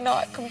sorry, I'm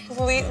not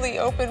completely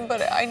open,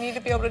 but I need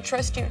to be able to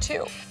trust you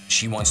too.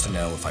 She wants to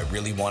know if I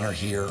really want her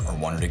here or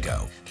want her to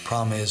go. The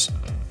problem is,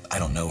 I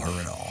don't know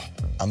her at all.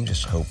 I'm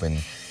just hoping,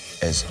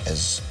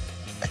 as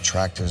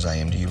attractive as I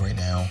am to you right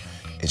now,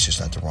 it's just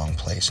at the wrong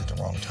place at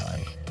the wrong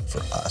time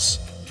for us.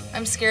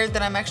 I'm scared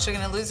that I'm actually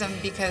gonna lose him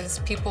because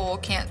people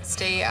can't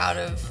stay out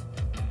of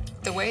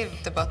the way of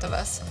the both of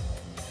us.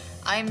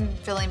 I'm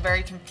feeling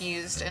very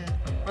confused and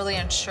really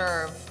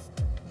unsure of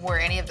where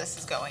any of this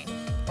is going,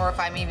 or if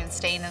I'm even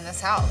staying in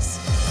this house.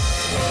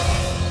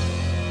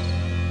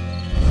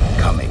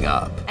 Coming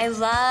up. I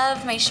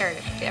love my shirt.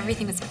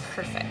 Everything was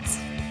perfect.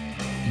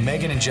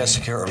 Megan and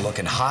Jessica are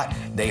looking hot.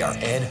 They are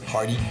Ed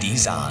Hardy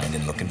designed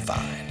and looking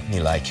fine.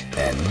 You like?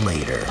 And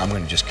later. I'm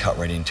gonna just cut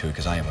right into it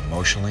because I am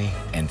emotionally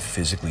and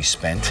physically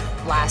spent.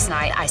 Last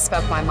night, I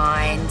spoke my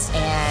mind,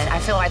 and I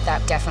feel like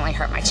that definitely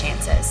hurt my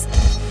chances.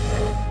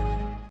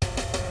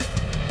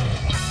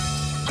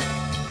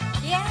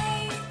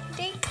 Yay!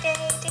 Date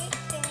day, date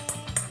day.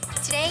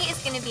 Today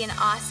is gonna be an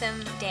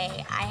awesome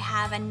day. I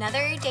have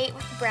another date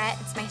with Brett.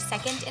 It's my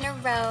 2nd in a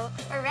row.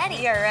 We're ready.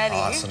 You're ready.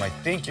 Awesome, I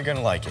think you're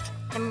gonna like it.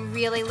 I'm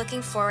really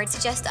looking forward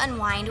to just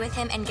unwind with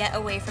him and get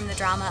away from the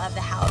drama of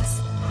the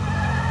house.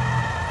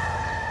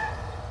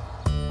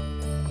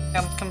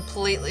 I'm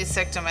completely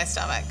sick to my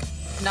stomach,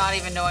 not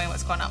even knowing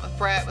what's going on with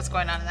Brett, what's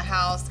going on in the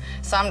house,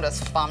 so I'm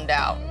just bummed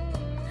out.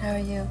 How are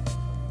you?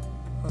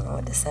 I don't know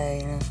what to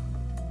say, you know.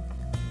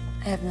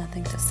 I have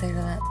nothing to say to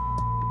that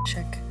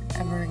chick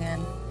ever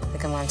again. I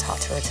think I'm gonna talk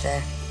to her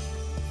today.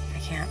 I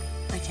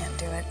can't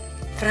do it.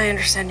 But I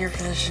understand your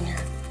position here.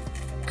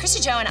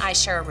 Christy Joe and I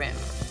share a room.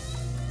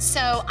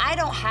 So I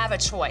don't have a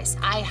choice.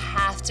 I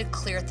have to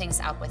clear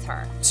things up with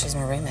her. She's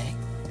my roommate.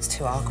 It's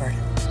too awkward.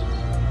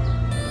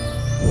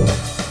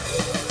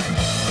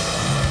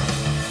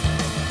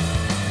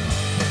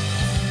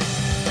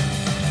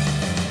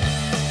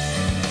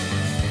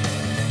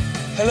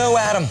 Hello,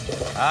 Adam.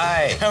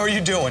 Hi. How are you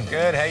doing?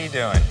 Good, how you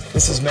doing?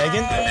 This is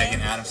Megan.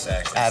 Megan, Adam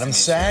Sachs. Nice Adam to meet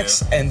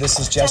Sachs, you. and this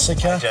is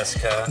Jessica. Hi,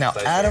 Jessica. Now,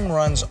 Pleasure. Adam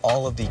runs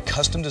all of the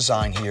custom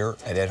design here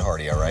at Ed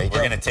Hardy, all right?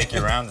 We're gonna take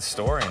you around the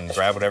store and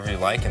grab whatever you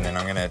like, and then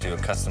I'm gonna do a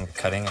custom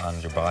cutting on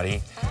your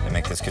body and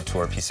make this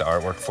couture piece of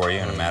artwork for you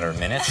in a matter of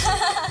minutes.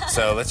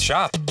 So let's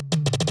shop.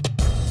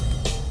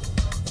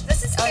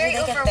 This is very do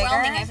they get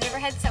overwhelming. bigger? I've never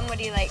had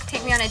somebody like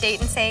take me on a date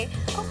and say,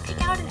 "Oh,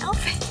 pick out an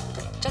outfit."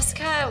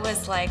 Jessica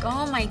was like,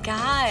 oh my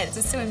God, this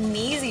is so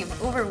amazing. I'm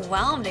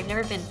overwhelmed. I've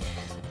never been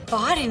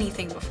bought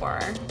anything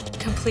before.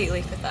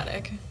 Completely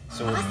pathetic. So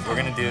So what we're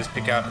gonna do is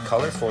pick out a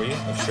color for you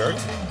of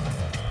shirt.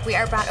 We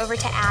are brought over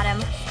to Adam.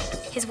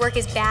 His work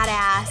is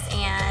badass,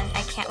 and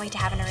I can't wait to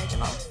have an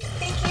original.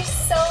 Thank you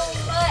so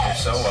much. You're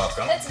so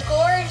welcome. That's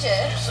gorgeous.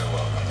 You're so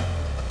welcome.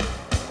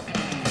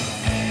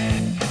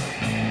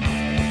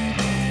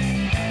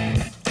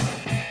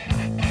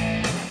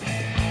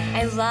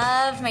 I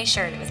love my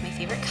shirt. It was my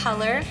favorite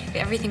color.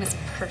 Everything was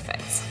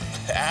perfect.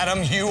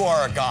 Adam, you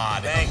are a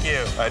god. Thank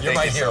you. You're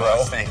my hero. So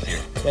much. Thank you.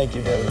 Thank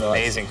you very much.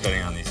 Amazing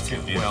putting on these two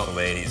beautiful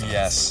ladies.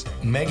 Yes.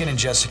 Megan and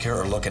Jessica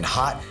are looking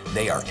hot.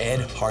 They are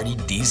Ed Hardy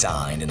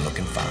designed and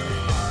looking fine.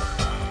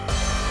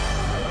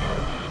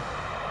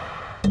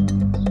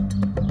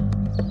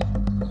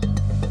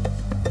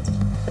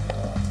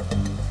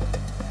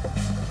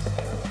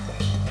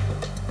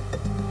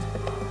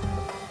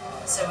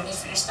 So when you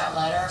finish that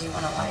letter, do you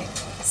want to like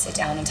sit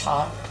down and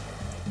talk?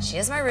 She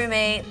is my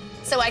roommate,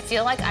 so I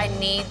feel like I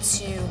need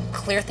to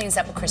clear things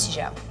up with Chrissy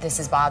Joe. This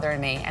is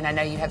bothering me, and I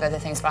know you have other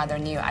things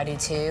bothering you. I do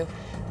too,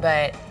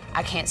 but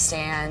I can't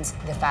stand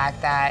the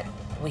fact that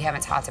we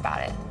haven't talked about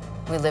it.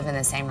 We live in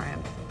the same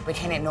room. We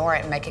can't ignore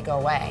it and make it go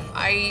away.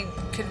 I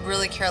could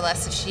really care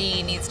less if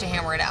she needs to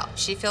hammer it out.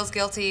 She feels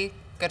guilty,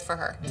 good for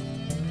her.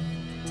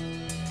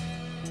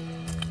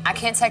 I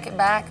can't take it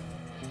back.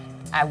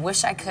 I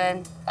wish I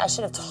could. I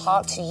should have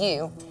talked to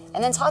you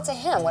and then talked to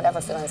him, whatever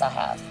feelings I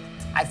have.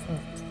 I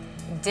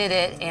did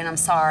it, and I'm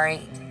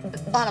sorry.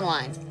 Bottom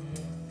line,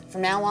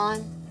 from now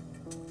on,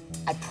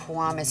 I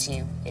promise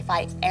you, if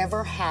I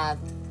ever have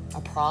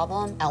a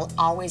problem, I'll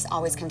always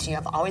come to you.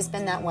 I've always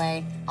been that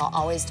way. I'll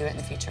always do it in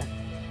the future.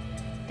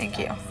 Thank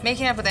you.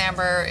 Making up with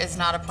Amber is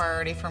not a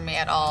priority for me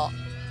at all.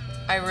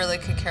 I really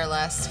could care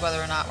less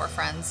whether or not we're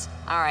friends.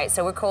 All right,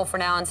 so we're cool for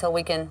now until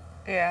we can...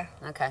 Yeah.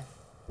 Okay.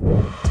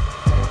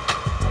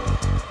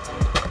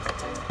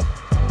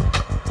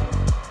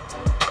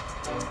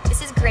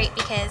 This is great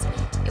because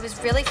it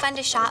was really fun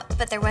to shop,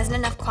 but there wasn't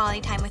enough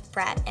quality time with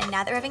Brett. And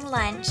now that we're having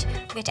lunch,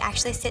 we get to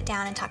actually sit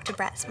down and talk to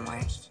Brett some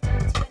more.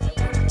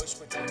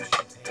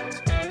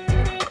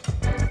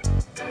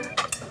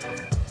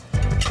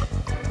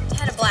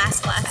 Had a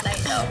blast last night,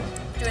 though,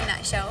 doing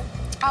that show.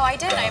 Oh, I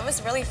did. It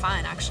was really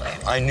fun, actually.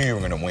 I knew you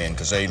were gonna win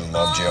because they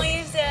loved you. Oh,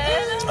 you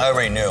did? I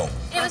already knew.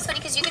 It was funny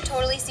because you could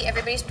totally see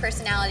everybody's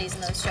personalities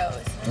in those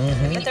shows.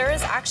 But there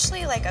was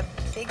actually like a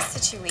big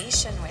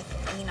situation with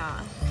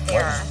Ina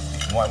there.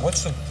 Why?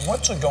 What's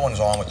the goings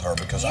on with her?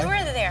 Because You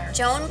were there.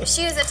 Joan,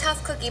 she was a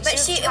tough cookie, but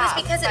She was it was tough,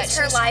 because but it's she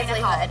her was trying to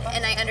livelihood, help.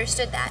 and I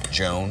understood that.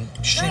 Joan,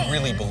 she Right.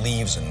 really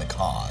believes in the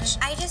cause.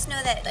 I just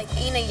know that like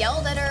Ina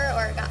yelled at her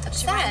or got upset.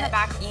 She went in the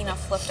back. Ina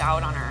flipped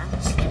out on her.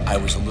 I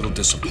was a little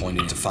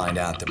disappointed to find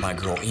out that my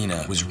girl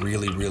Ina was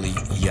really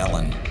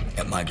yelling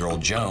at my girl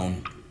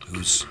Joan,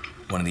 who's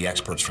one of the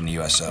experts from the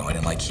USO. I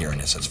didn't like hearing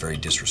this. That's very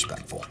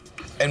disrespectful.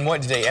 And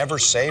what, did they ever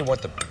say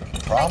what the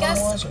problem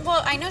was?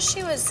 Well, I know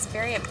she was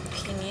very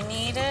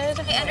opinionated.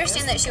 I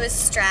understand that she was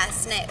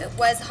stressed and it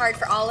was hard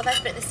for all of us,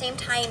 but at the same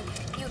time,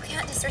 you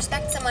can't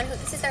disrespect someone who,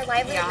 this is their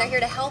livelihood, and they're here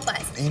to help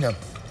us. Ina,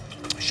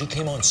 she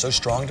came on so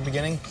strong at the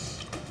beginning,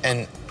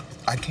 and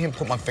I can't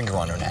put my finger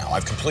on her now.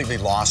 I've completely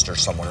lost her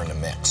somewhere in the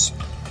mix.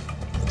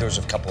 There's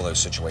a couple of those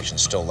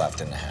situations still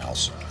left in the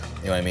house.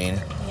 You know what I mean?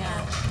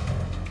 Yeah.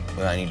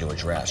 That I need to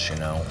address, you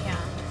know? Yeah.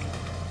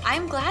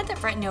 I'm glad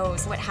that Brett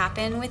knows what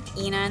happened with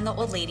Ina and the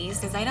old ladies,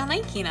 because I don't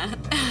like Ina.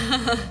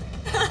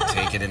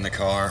 Take it in the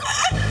car.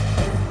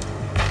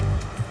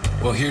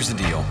 Well, here's the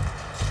deal.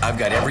 I've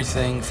got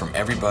everything from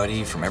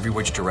everybody, from every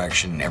which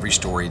direction, and every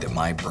story that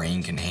my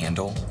brain can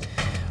handle.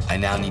 I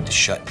now need to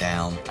shut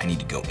down. I need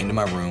to go into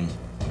my room,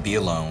 be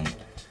alone,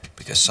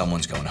 because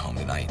someone's going home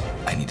tonight.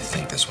 I need to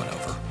think this one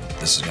over.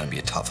 This is going to be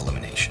a tough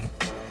elimination.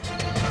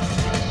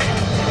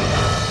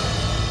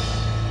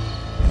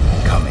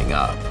 Coming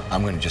up.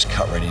 I'm going to just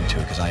cut right into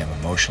it because I am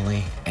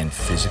emotionally and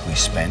physically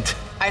spent.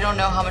 I don't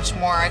know how much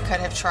more I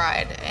could have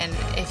tried, and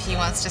if he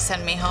wants to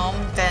send me home,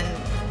 then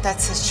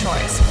that's his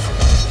choice.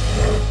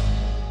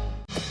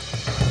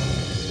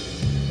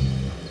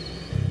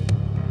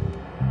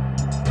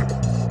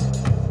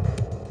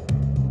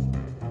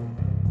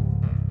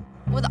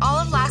 With all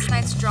of last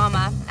night's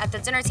drama at the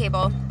dinner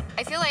table,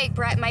 I feel like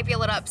Brett might be a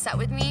little upset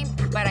with me,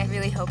 but I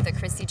really hope that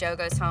Chrissy Joe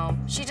goes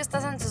home. She just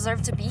doesn't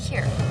deserve to be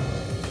here.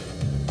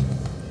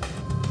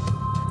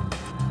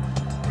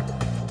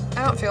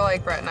 I don't feel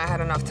like Brett and I had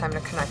enough time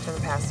to connect in the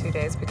past few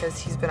days because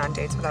he's been on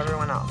dates with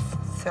everyone else.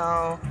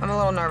 So I'm a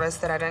little nervous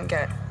that I didn't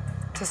get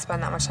to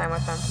spend that much time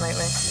with him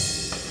lately.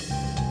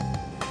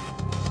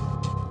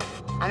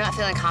 I'm not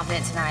feeling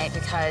confident tonight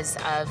because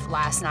of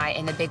last night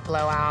and the big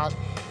blowout,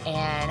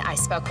 and I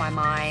spoke my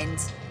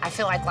mind. I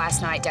feel like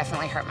last night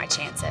definitely hurt my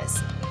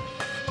chances.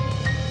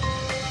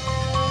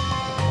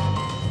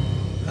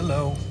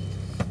 Hello.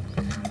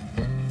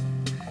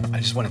 I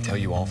just want to tell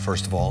you all,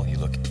 first of all, you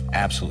look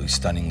absolutely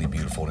stunningly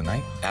beautiful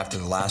tonight. After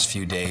the last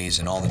few days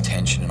and all the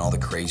tension and all the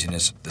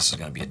craziness, this is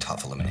going to be a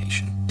tough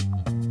elimination.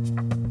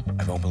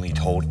 I've openly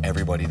told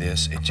everybody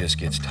this. It just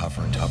gets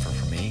tougher and tougher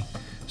for me.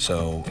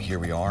 So here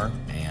we are,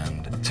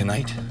 and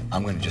tonight,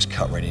 I'm going to just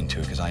cut right into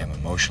it because I am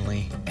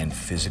emotionally and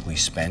physically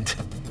spent.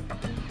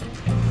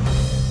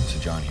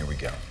 John, here we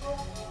go.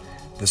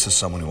 This is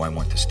someone who I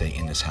want to stay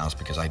in this house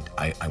because I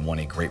want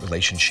a great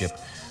relationship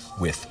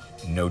with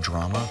no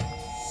drama,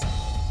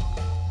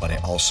 but I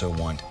also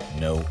want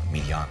no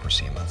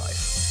mediocrity in my life.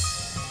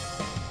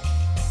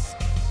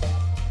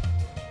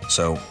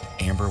 So,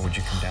 Amber, would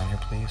you come down here,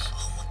 please?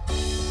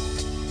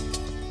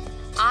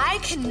 I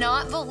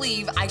cannot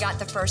believe I got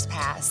the first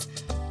pass,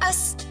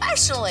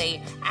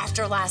 especially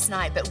after last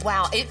night. But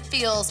wow, it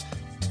feels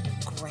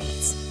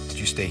great. Would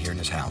you stay here in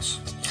this house?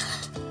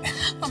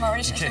 I'm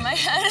already shaking my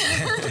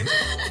head.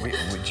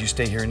 Would you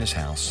stay here in this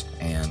house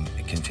and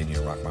continue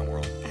to rock my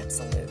world?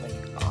 Absolutely.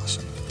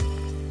 Awesome.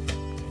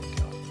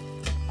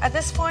 At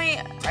this point,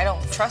 I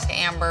don't trust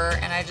Amber,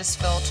 and I just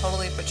feel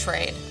totally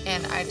betrayed.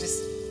 And I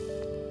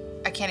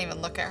can't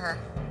even look at her.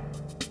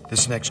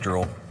 This next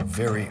girl,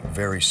 very,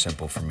 very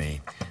simple for me.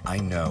 I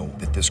know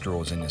that this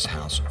girl is in this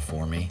house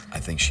for me. I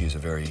think she is a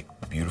very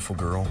beautiful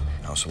girl.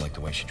 I also like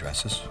the way she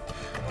dresses.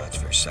 It's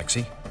very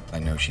sexy. I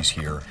know she's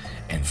here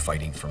and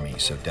fighting for me.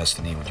 So,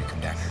 Destiny, would you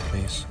come down here,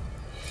 please?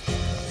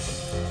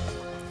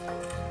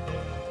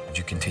 Would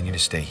you continue to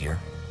stay here,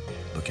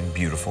 looking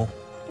beautiful,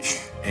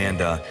 and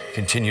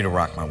continue to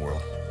rock my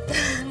world?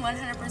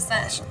 100%.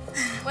 Awesome.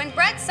 When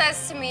Brett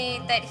says to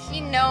me that he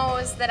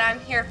knows that I'm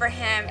here for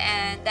him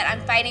and that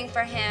I'm fighting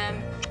for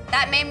him,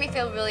 that made me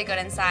feel really good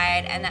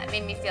inside, and that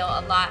made me feel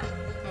a lot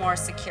more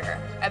secure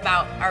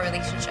about our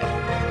relationship.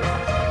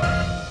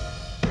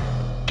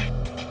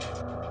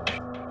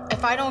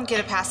 If I don't get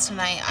a pass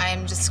tonight,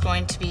 I'm just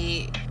going to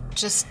be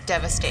just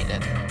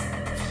devastated.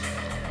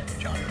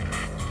 John.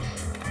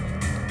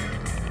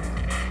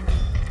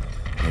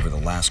 Over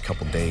the last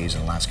couple days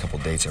and the last couple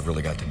dates, I've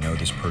really got to know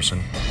this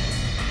person.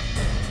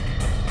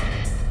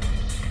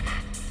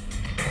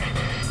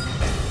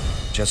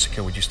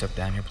 Jessica, would you step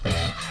down here, please?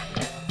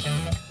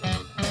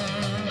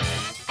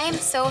 I am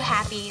so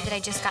happy that I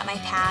just got my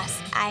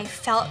pass. I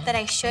felt that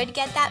I should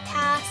get that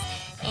pass,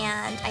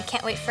 and I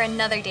can't wait for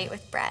another date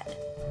with Brett.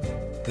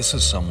 This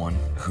is someone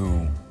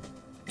who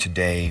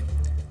today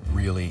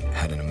really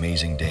had an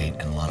amazing date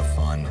and a lot of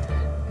fun.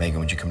 Megan,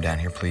 would you come down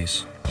here,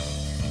 please?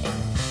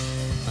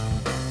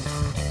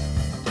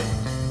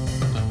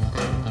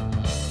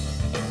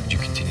 Would you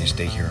continue to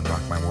stay here and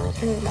rock my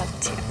world?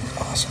 Love to.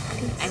 Awesome.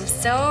 I'm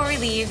so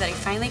relieved that I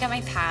finally got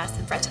my pass,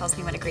 and Brett tells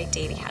me what a great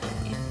date he had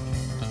with me.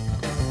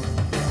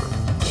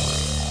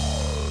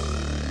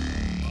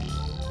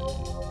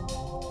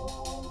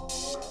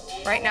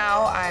 Right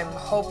now, I'm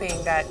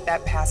hoping that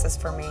that passes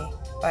for me,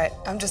 but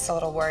I'm just a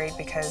little worried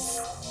because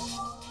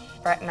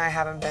Brett and I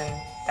haven't been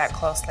that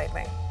close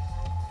lately.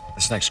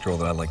 This next girl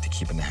that I'd like to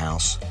keep in the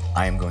house,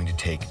 I am going to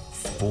take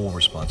full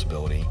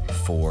responsibility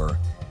for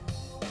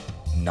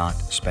not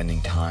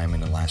spending time in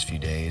the last few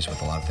days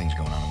with a lot of things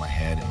going on in my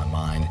head and my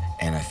mind,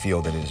 and I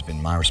feel that it has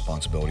been my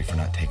responsibility for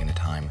not taking the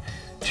time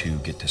to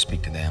get to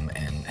speak to them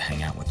and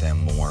hang out with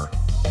them more.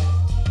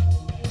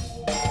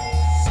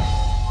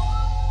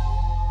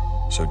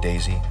 So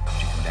Daisy,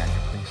 would you come down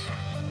here, please?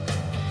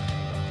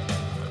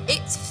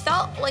 It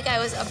felt like I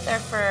was up there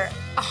for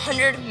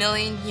 100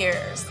 million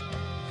years.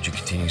 Would you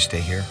continue to stay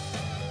here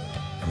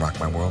and rock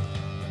my world?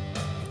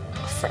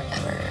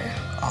 Forever.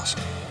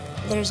 Awesome.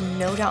 There's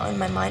no doubt in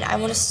my mind, I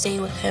want to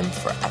stay with him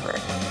forever.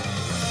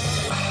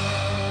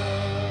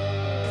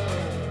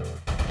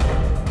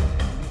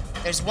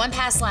 There's one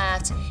pass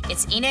left.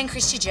 It's Ina and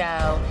Christy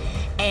Joe.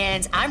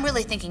 And I'm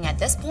really thinking at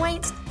this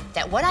point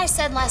that what I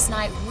said last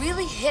night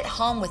really hit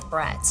home with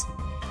Brett.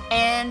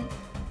 And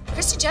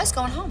Christy Joe's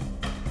going home.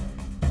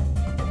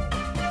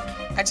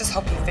 I just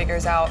hope he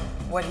figures out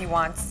what he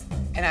wants,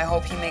 and I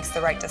hope he makes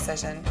the right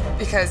decision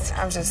because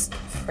I'm just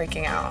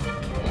freaking out.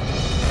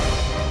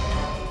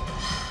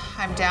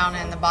 I'm down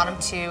in the bottom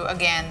two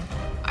again.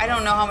 I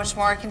don't know how much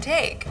more I can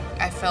take.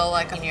 I feel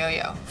like a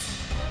yo-yo.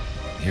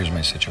 Here's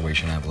my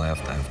situation I have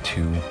left. I have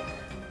two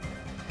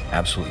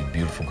absolutely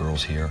beautiful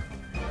girls here,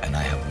 and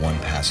I have one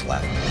pass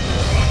left.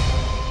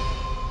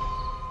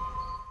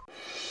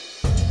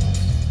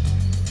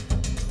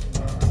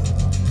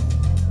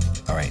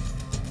 All right,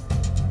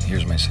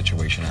 here's my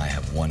situation. I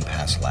have one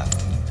pass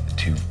left,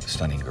 two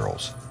stunning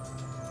girls.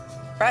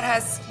 Brett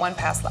has one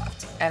pass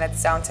left, and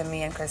it's down to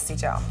me and Christy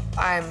Joe.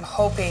 I'm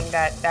hoping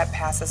that that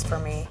passes for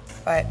me,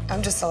 but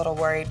I'm just a little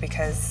worried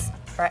because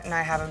Brett and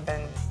I haven't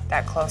been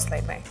that close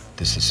lately.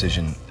 This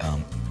decision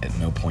at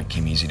no point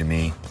came easy to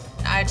me.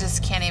 I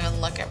just can't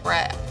even look at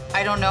Brett.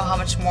 I don't know how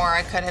much more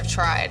I could have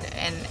tried,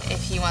 and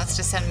if he wants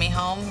to send me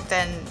home,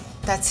 then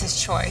that's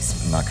his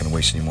choice. I'm not going to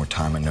waste any more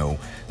time. I know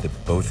that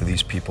both of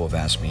these people have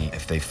asked me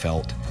if they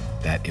felt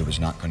that it was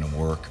not going to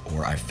work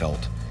or I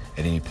felt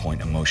at any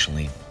point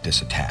emotionally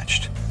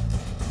disattached.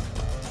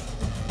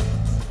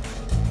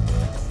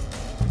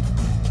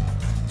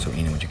 So,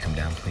 Ina, would you come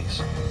down,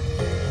 please?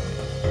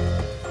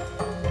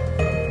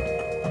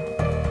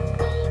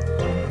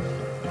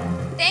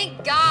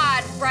 Thank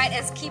God Brett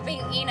is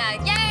keeping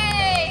Ina.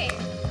 Yay!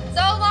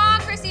 So long,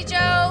 Christy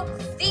Joe.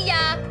 See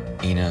ya.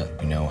 Ina,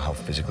 you know how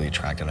physically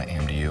attracted I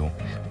am to you,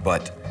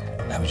 but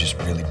I was just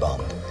really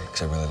bummed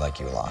because I really like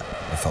you a lot.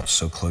 I felt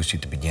so close to you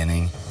at the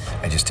beginning.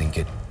 I just didn't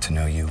get to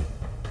know you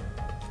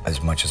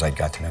as much as I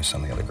got to know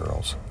some of the other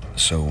girls.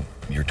 So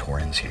your tour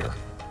ends here.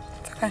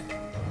 It's okay.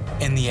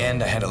 In the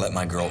end, I had to let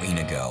my girl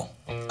Ina go.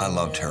 I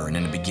loved her, and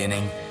in the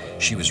beginning,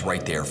 she was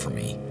right there for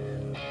me.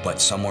 But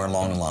somewhere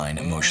along the line,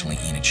 emotionally,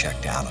 Ina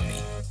checked out on me.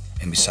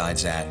 And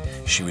besides that,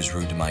 she was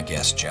rude to my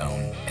guest,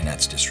 Joan, and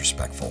that's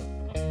disrespectful.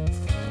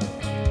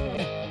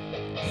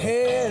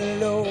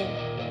 Hello,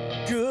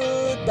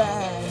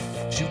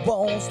 goodbye. She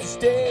wants to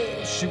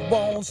stay, she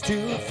wants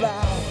to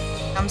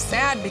fly. I'm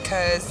sad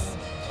because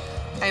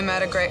I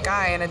met a great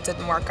guy and it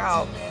didn't work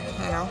out,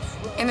 you know?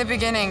 In the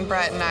beginning,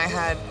 Brett and I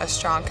had a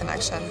strong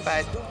connection,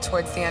 but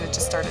towards the end, it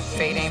just started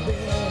fading.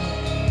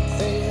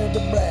 Fade to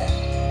black,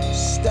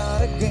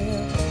 start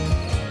again.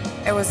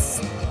 It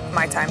was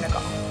my time to go.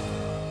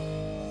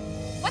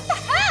 What the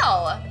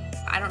hell?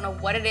 I don't know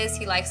what it is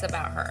he likes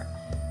about her.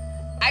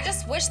 I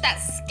just wish that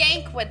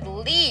skank would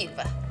leave.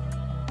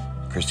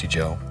 Christy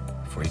Joe,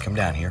 before you come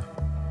down here,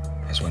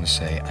 I just want to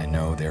say I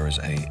know there is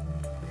a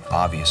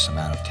obvious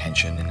amount of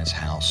tension in this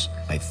house.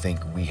 I think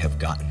we have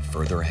gotten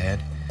further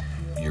ahead.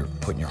 You're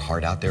putting your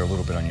heart out there a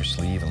little bit on your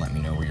sleeve and let me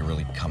know where you're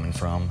really coming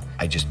from.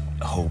 I just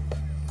hope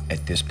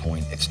at this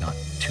point it's not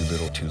too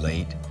little too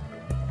late.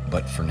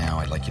 But for now,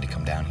 I'd like you to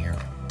come down here.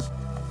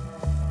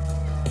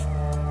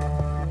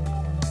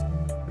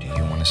 Do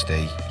you want to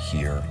stay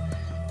here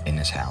in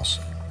this house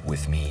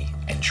with me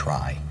and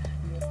try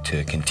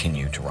to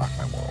continue to rock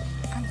my world?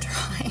 I'm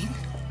trying.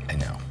 I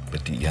know,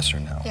 but yes or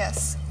no?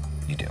 Yes.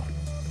 You do.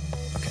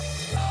 Okay.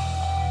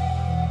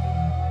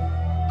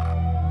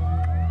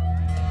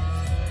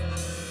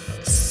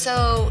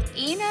 So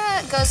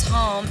Ina goes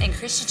home and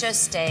Christy Joe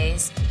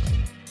stays,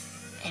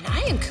 and I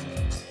am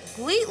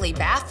completely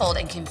baffled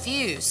and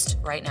confused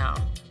right now.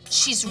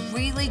 She's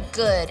really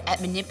good at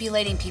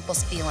manipulating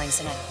people's feelings,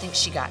 and I think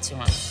she got to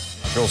him.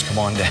 Girls, come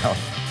on down.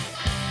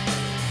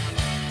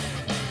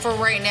 For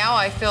right now,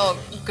 I feel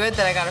good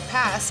that I got a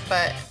pass,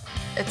 but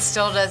it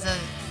still doesn't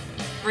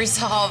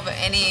resolve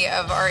any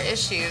of our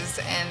issues.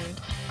 And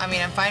I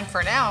mean, I'm fine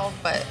for now,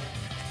 but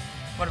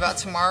what about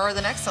tomorrow or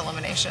the next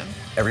elimination?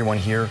 Everyone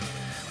here,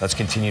 let's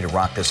continue to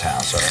rock this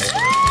house, all right?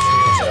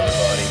 Cheers,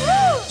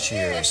 everybody.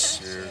 Cheers.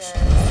 Cheers.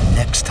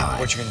 Next time.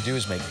 What you're gonna do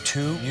is make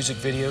 2 music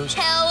videos.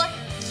 Hell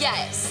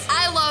yes.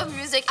 I love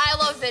music. I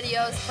love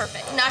videos.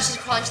 Perfect. Now she's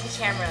crawling to the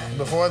camera.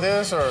 Before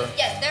this, or?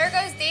 Yes, there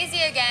goes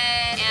Daisy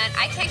again, and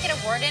I can't get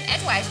a word in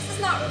edgewise. This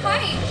is not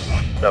right.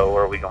 So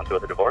where are we going to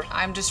with the divorce?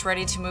 I'm just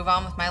ready to move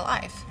on with my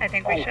life. I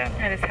think we should.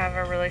 I just have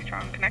a really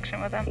strong connection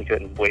with him. You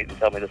couldn't wait and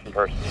tell me this in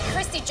person.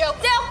 Christy Joe,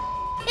 still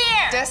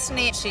here.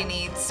 Destiny, she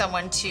needs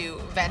someone to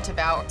vent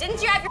about.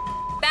 Didn't you have your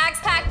bags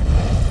packed?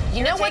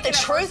 You know what the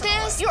truth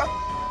is? You're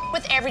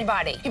with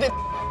everybody. You've been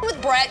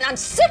with Brett, and I'm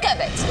sick of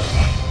it.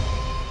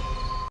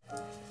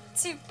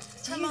 To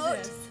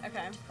promote.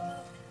 Okay.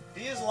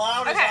 Be as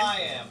loud as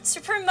I am.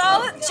 To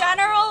promote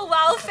general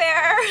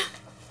welfare,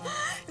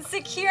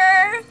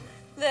 secure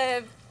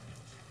the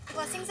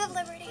blessings of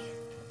liberty.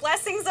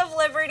 Blessings of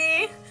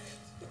liberty.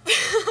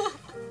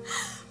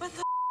 What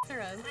the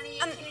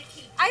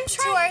I'm trying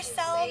to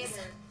ourselves.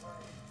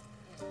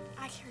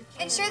 I can't.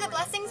 Ensure the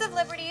blessings of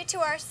liberty to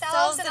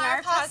ourselves and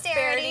our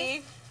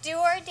posterity. Do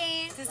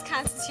ordain this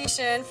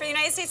Constitution for the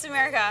United States of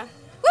America.